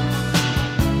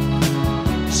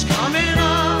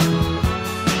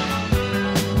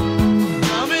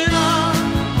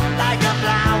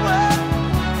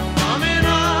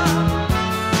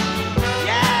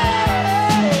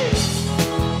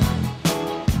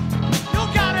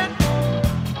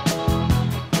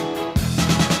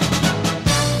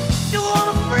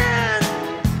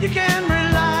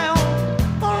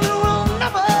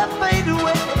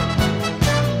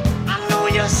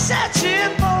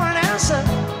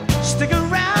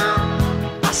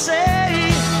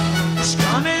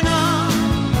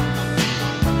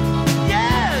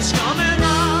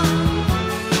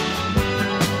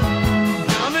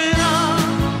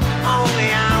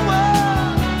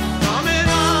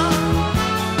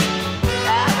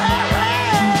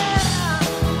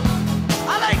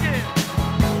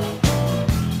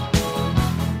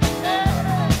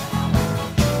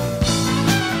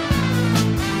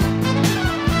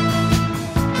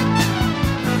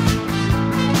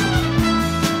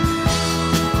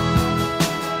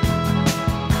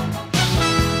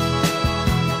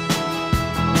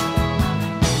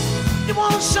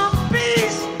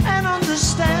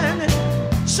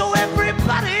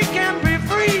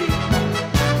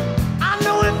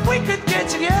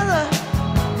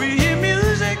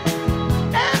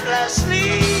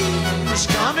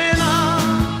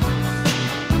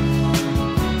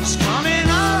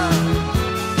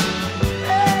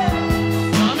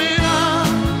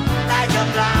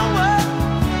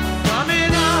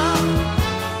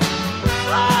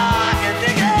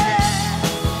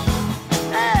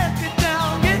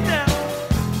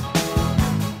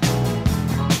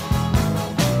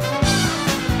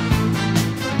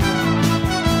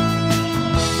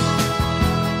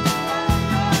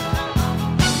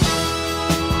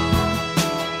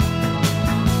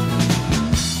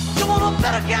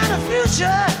 kind of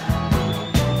future,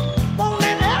 one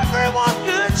that everyone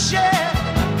could share.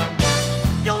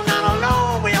 You're not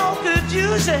alone, we all could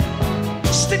use it.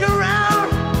 Stick around,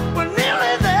 we're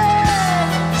nearly there.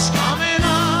 It's coming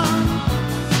on,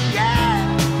 yeah,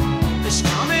 it's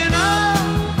coming on.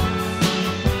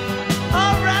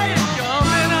 All right, it's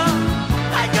coming on,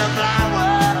 like a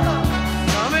flower,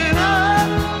 coming on.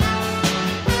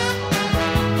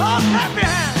 Oh, clap your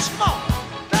hands, come on,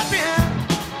 clap your hands.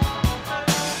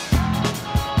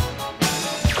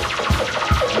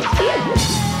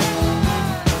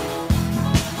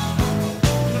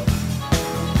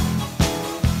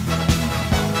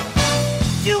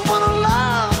 You want a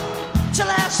love to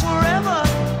last forever,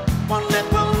 one that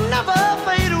will never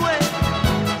fade away.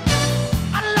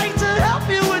 I'd like to help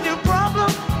you with your problem.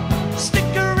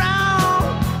 Stick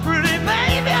around, pretty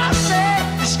baby, I said.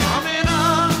 It's coming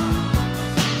on.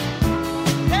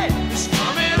 Hey, it's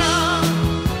coming on.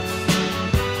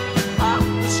 Oh,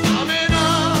 it's coming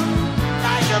on.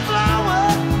 Like a flower,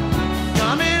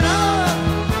 coming on.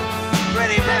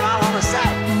 Pretty baby, I wanna say,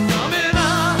 coming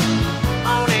on.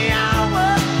 On the hour,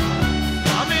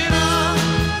 coming on.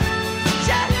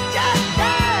 Yeah, yeah,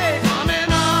 yeah,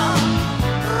 coming on.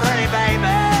 Pretty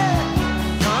baby,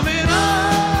 coming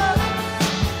on.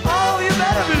 Oh, you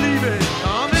better believe it,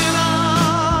 coming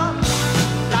on.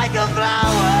 Like a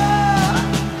flower,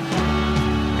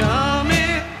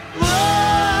 coming on.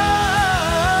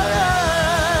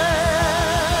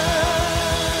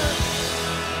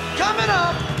 Coming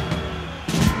up.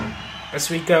 As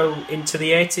we go into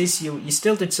the 80s, you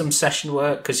still did some session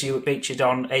work because you were featured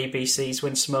on ABC's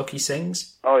When Smokey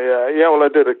Sings. Oh, yeah. Well, I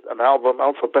did an album,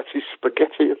 Alphabeti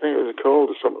Spaghetti, I think it was called,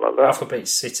 or something like that. Alphabet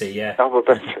City, yeah.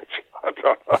 Alphabet City. I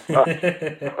don't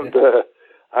know.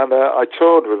 and I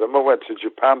toured with them. I went to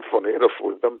Japan, funny enough,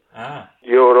 with them.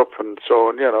 Europe and so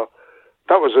on, you know.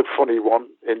 That was a funny one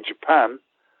in Japan,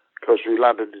 because we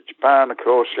landed in Japan, of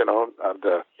course, you know, and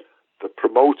the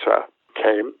promoter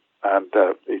came and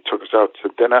he took us out to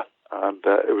dinner, and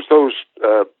it was those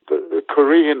the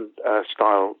Korean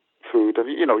style food, and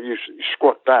you know, you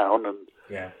squat down and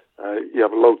you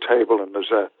have a low table, and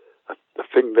there's a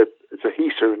thing that it's a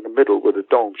heater in the middle with a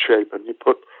dome shape, and you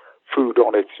put food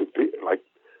on it, to be like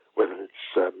whether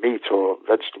it's meat or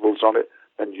vegetables on it,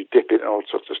 and you dip it and all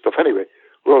sorts of stuff. Anyway,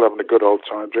 we're all having a good old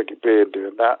time drinking beer and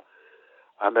doing that,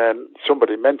 and then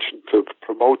somebody mentioned to the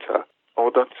promoter,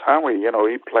 "Oh, that's Howie, you know,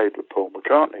 he played with Paul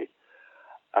McCartney."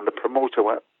 And the promoter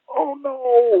went, "Oh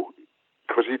no,"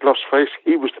 because he'd lost face.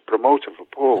 He was the promoter for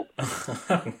Paul.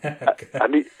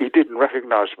 And he didn't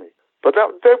recognise me. But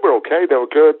they were okay. They were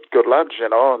good lads, you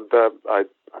know, and I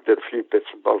did a few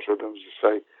bits and bobs with them, as I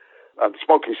say. And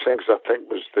Smokey Sings, I think,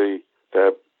 was the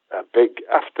big,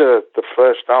 after the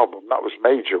first album, that was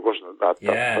major, wasn't it? That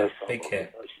first big album.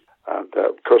 hit. And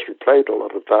of course, we played a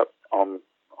lot of that on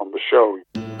the show.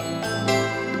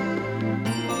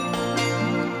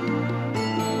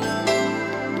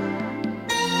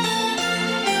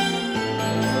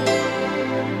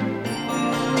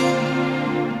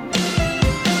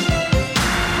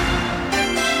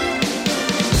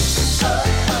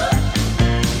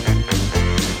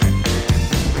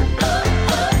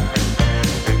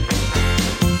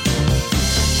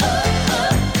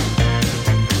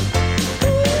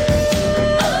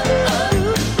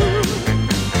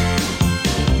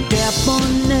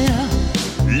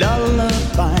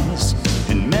 Lullabies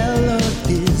and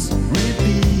melodies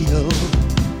reveal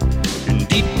in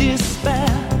deep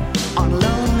despair on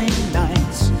lonely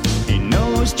nights. He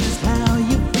knows just how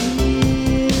you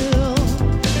feel.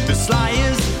 The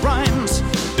slyest rhymes,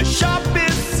 the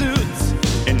sharpest suits,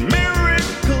 and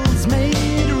miracles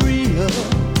made real.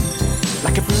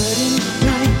 Like a bird in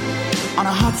flight on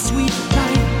a hot, sweet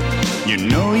night. You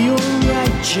know you're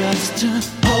right just to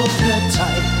hold her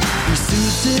tight. He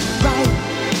suits it right,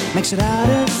 makes it out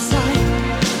of sight,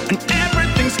 and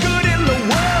everything's good in the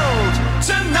world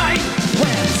tonight.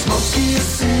 When Smokey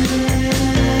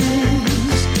sings,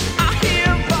 I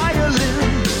hear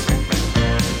violins.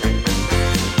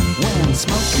 When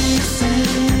Smokey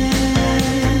sings,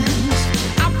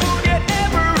 I forget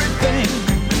everything.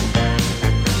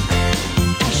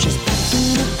 As she's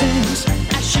packing the things,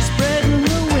 as she's spreading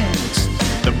her wings,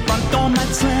 the front door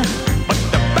might slam, but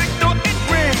the back door it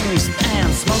rings.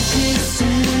 And Smokey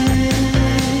sings.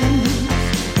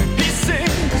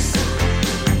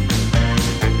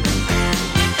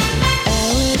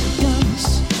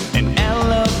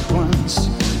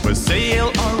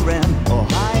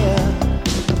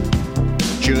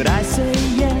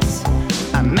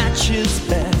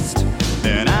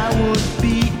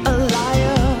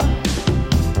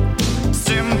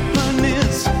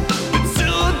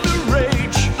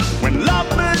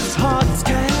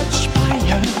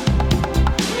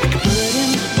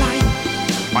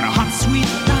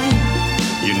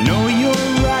 You know you're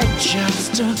right,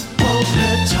 just to hold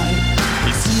her tight.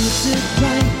 He sees it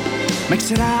right,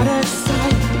 makes it out of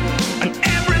sight, and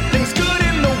everything's good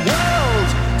in the world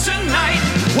tonight.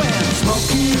 When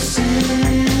Smokey sings,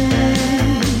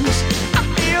 I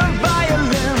hear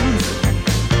violins.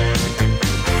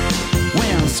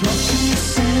 When Smokey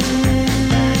sings,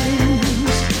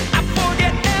 I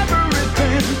forget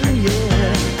everything,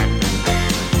 yeah.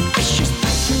 As she's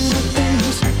packing her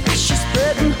things, as she's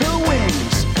spreading her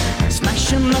wings,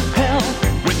 smashing the hell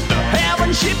with the heaven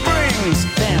she brings.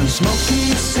 Then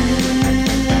Smokey sings,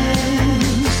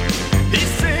 he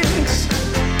sings.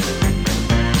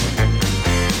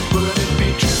 Would it be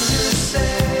true to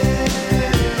say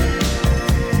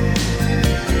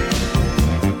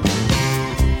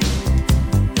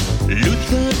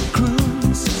Luther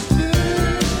Cruz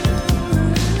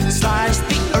slice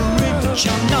the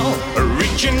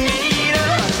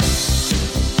originator?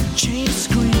 Jane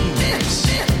screams.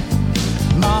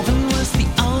 Marvin was the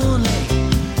only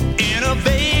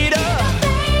innovator.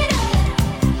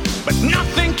 But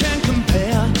nothing can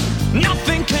compare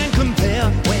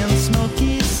when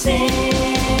Smokey sings.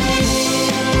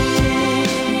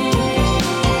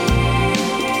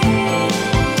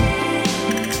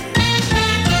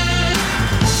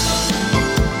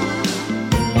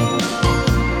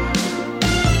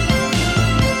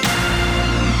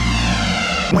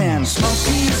 When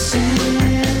Smokey sings,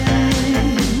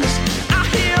 I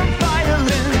hear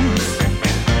violins.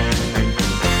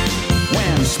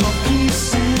 When Smokey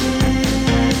sings,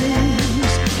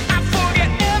 I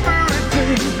forget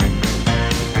everything.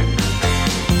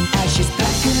 As she's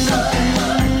packing her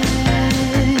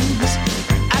things,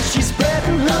 as she's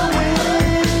spreading her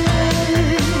wings,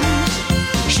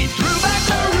 she threw back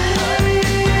her ring.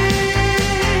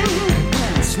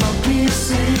 When Smokey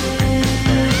sings,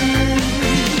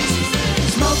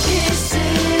 Smokey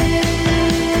sings,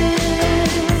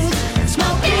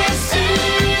 Smokey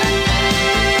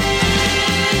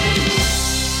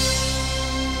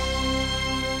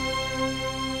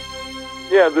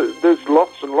Yeah, there's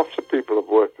lots and lots of people I've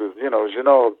worked with. You know, as you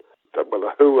know, the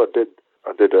Who. I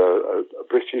did a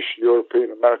British,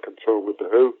 European, American tour with the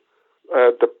Who.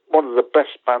 One of the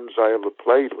best bands I ever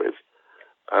played with.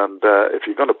 And if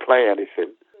you're going to play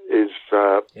anything, is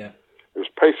it was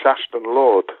Pace Ashton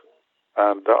Lord,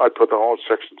 and I put the whole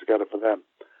section together for them.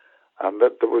 And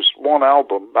there was one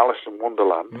album, Alice in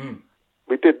Wonderland.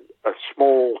 We did a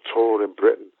small tour in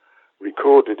Britain,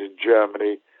 recorded in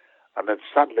Germany, and then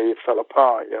sadly it fell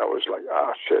apart. You know, it was like,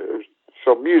 shit.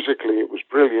 So musically it was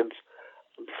brilliant,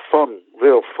 fun,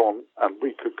 real fun, and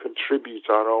we could contribute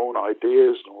our own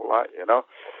ideas and all that, you know.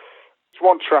 It's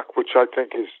one track which I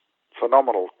think is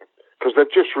phenomenal, because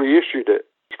they've just reissued it.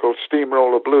 It's called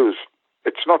Steamroller Blues.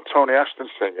 It's not Tony Ashton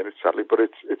singing it, sadly, but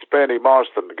it's Bernie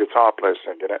Marsden, the guitar player,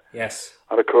 singing it. Yes.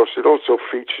 And of course it also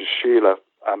features Sheila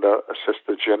and her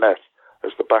sister Jeanette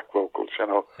as the back vocals, you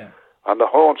know. Yeah. And the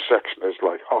horn section is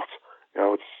like hot. You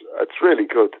know, it's really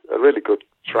good, a really good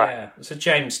track. Yeah, it's a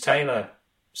James Taylor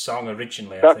song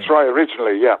originally, I That's think. right,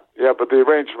 originally, yeah. Yeah, but the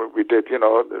arrangement we did, you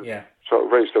know, sort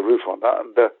of raised the roof on that.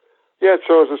 And, yeah,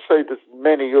 so as I say, there's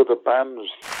many other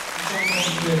bands.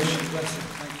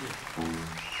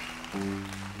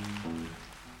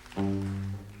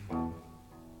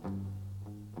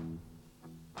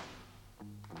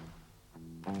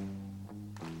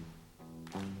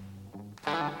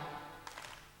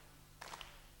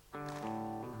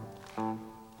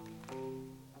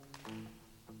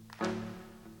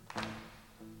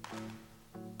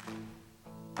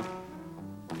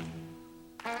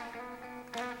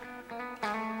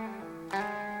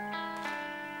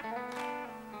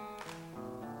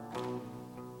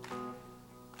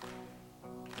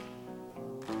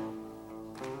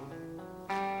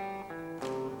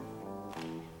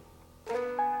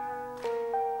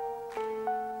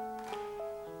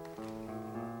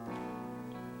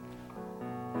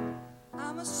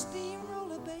 I'm a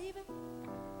steamroller, baby.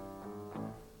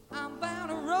 I'm bound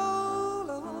to roll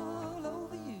all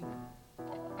over you.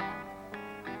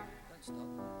 Don't stop.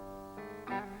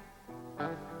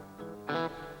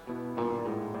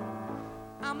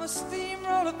 I'm a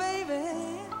steamroller, baby.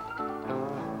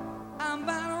 I'm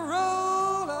bound to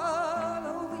roll all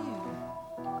over you.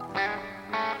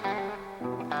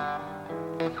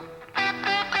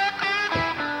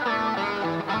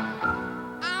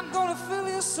 I'm gonna fill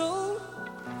your soul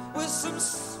with some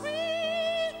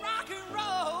sweet rock and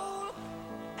roll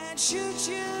and shoot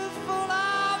you full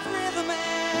of rhythm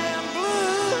and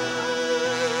blues.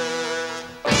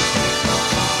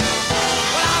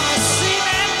 Well, I'm a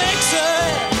cement mixer,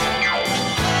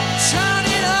 turn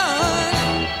it on,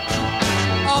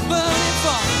 or burn it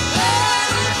from.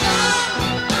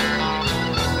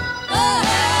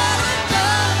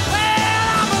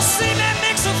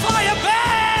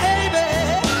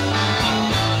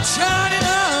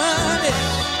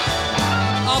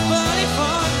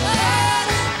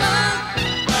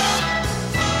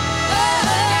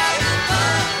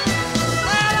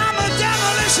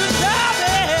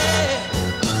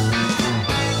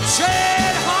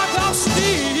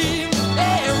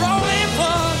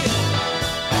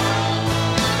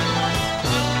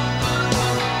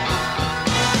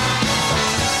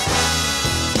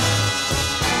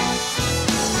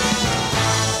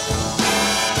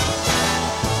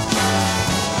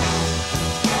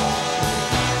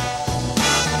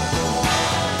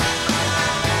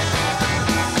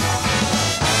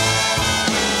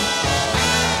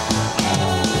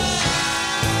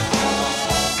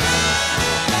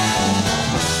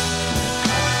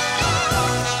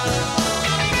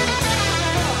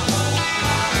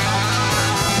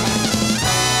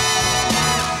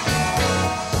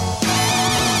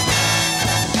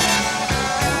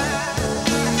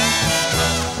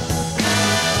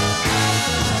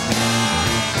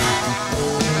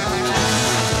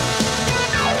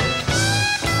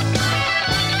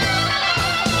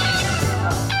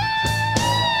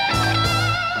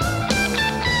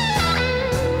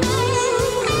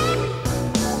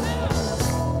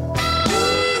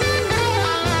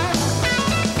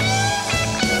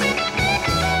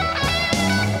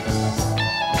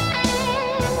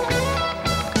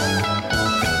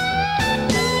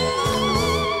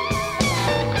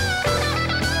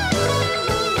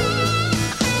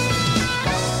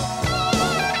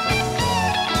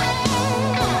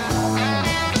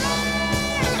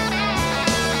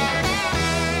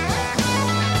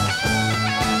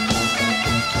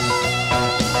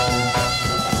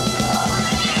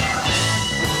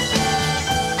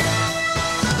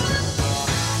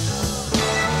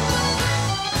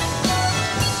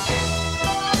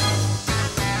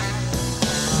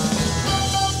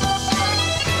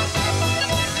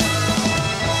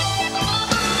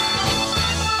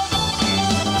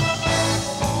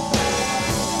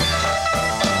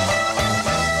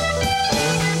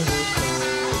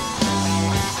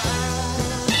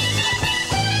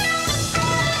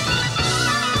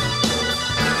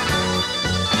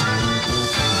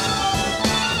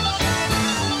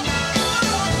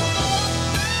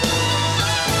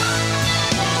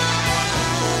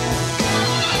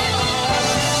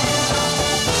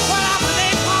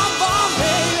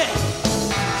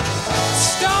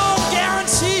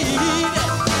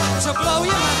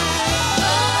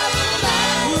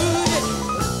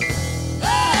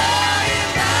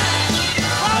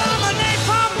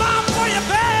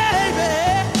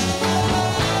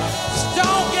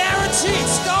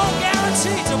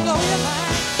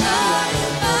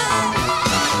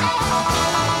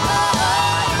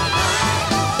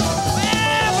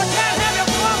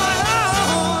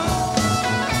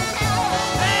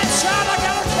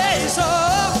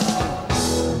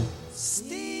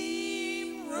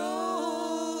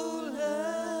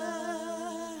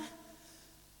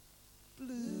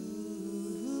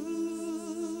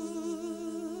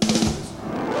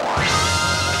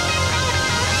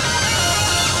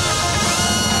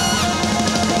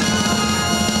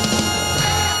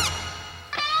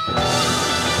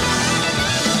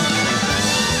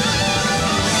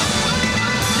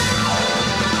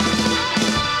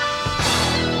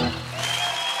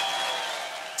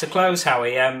 close,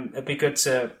 Howie, it'd be good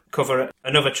to cover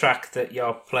another track that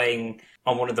you're playing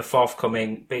on one of the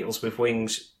forthcoming Beatles with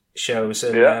Wings shows.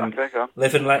 And, okay, go on.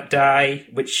 Live and Let Die,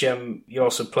 which you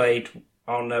also played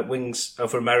on Wings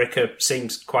Over America,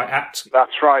 seems quite apt.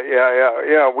 That's right,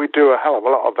 yeah. We do a hell of a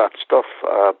lot of that stuff,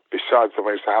 besides the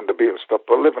Wings and the Beatles stuff.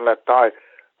 But Live and Let Die,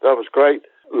 that was great.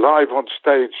 Live on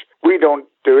stage, we don't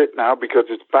do it now because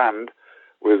it's banned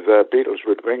with Beatles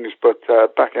with Wings, but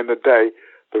back in the day,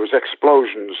 there was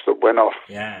explosions that went off.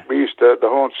 Yeah. We used to, the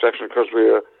horn section, because we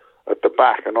were at the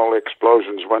back and all the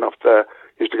explosions went off there,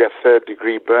 used to get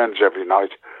third-degree burns every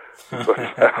night. But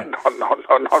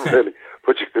not really.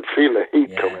 But you could feel the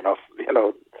heat coming off,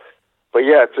 But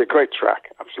yeah, it's a great track,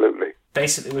 absolutely.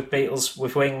 Basically, with Beatles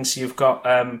with Wings, you've got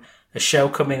a show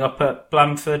coming up at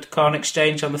Blandford Corn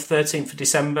Exchange on the 13th of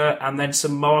December, and then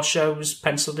some more shows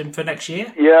penciled in for next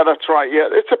year? Yeah, that's right. Yeah,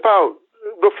 it's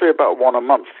roughly about one a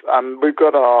month. And we've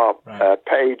got our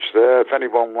page there. If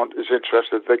anyone is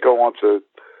interested, they go on to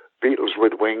Beatles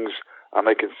with Wings, and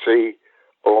they can see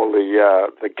all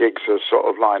the gigs are sort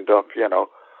of lined up,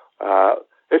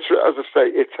 It's, as I say,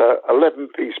 it's a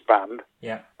 11-piece band.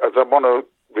 Yeah. As I want to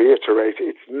reiterate,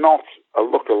 it's not a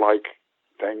look-alike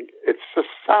thing. It's a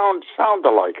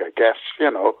sound-alike, I guess,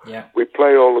 Yeah. We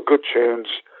play all the good tunes,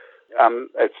 and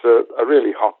it's a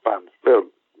really hot band. They're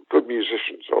good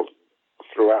musicians all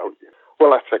throughout.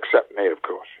 Well, that's except me, of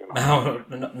course. No,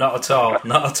 not at all.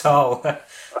 Not at all.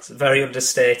 It's very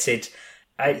understated.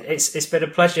 It's been a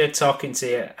pleasure talking to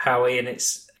you, Howie, and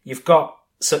you've got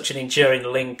such an enduring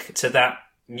link to that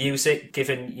music,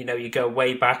 given, you go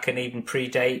way back and even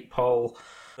predate Paul,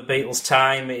 the Beatles'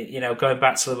 time, going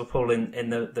back to Liverpool in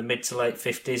the mid to late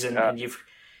 50s, and you've,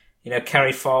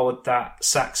 carried forward that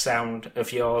sax sound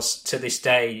of yours to this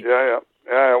day. Yeah.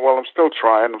 Well, I'm still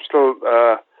trying. I'm still,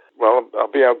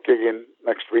 I'll be out gigging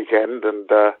next weekend, and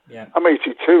I'm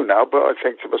 82 now, but I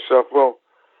think to myself, well,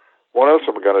 what else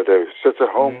am I going to do? Sit at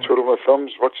home, twiddle my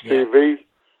thumbs, watch TV,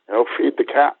 feed the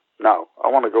cat? No, I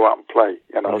want to go out and play,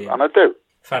 Brilliant. And I do.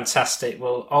 Fantastic.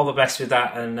 Well, all the best with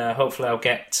that, and hopefully I'll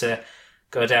get to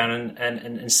go down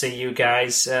and see you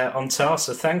guys on tour,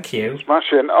 so thank you.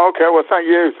 Smashing. Okay, well, thank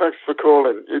you. Thanks for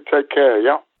calling. You take care,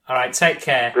 yeah? All right, take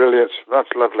care. Brilliant. That's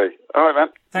lovely. All right, man.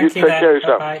 Thank you take care of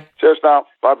yourself. Bye-bye. Cheers now.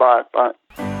 Bye-bye. Bye.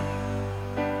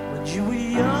 When you were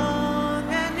young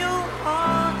and your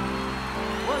heart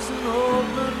was an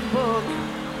open book,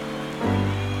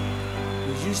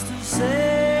 you used to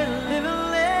say, live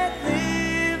and let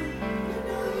live.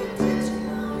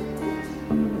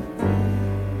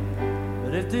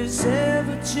 But if this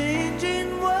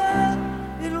ever-changing world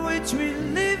in which we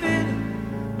live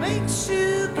in makes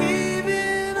you give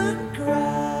in and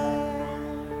cry,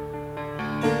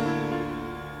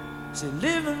 say,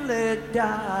 live and let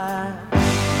die.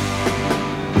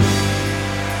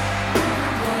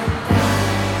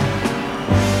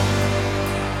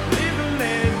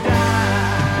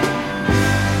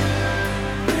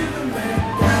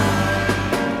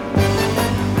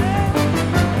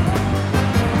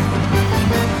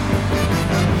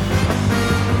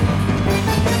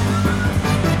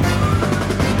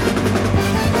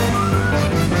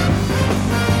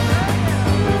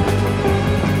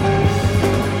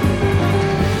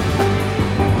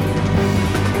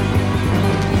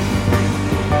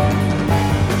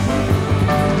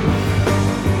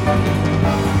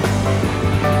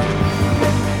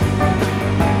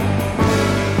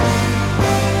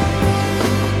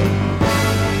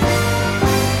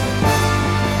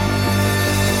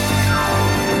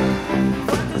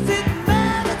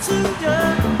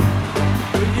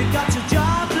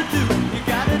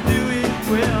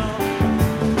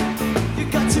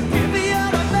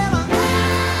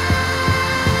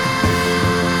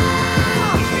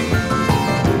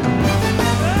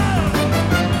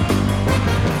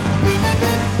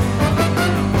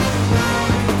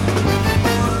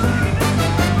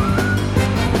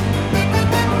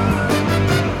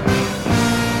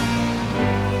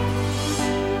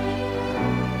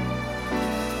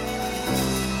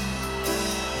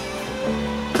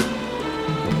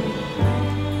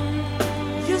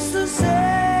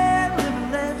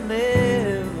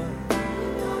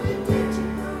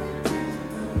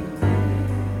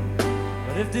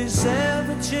 This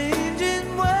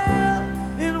ever-changing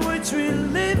world in which we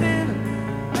live in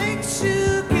makes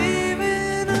you give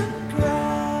in and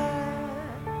cry.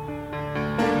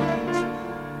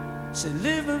 Say,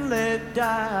 live and let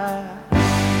die.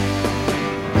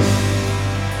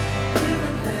 Live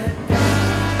and let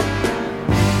die.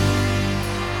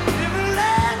 Live and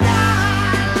let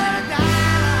die. Let die.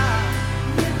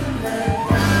 Live and let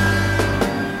die.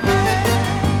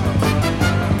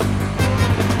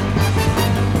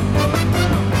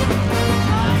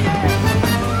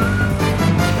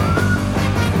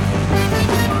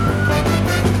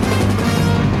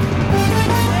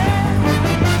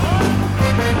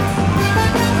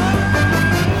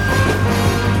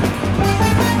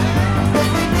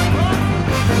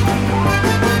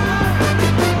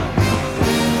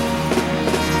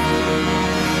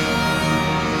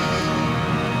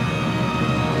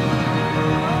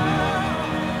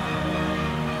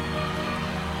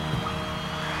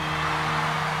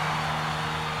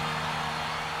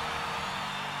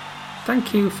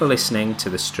 Thank you for listening to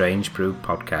the Strange Brew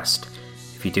podcast.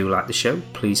 If you do like the show,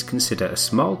 please consider a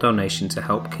small donation to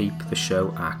help keep the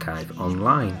show archive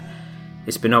online.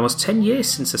 It's been almost 10 years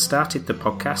since I started the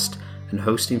podcast, and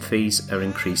hosting fees are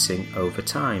increasing over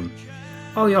time.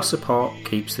 All your support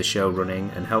keeps the show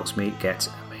running and helps me get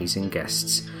amazing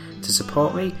guests. To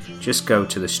support me, just go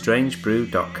to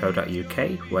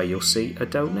thestrangebrew.co.uk where you'll see a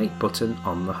donate button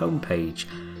on the homepage.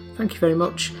 Thank you very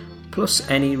much. Plus,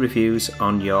 any reviews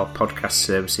on your podcast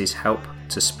services help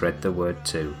to spread the word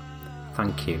too.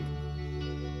 Thank you.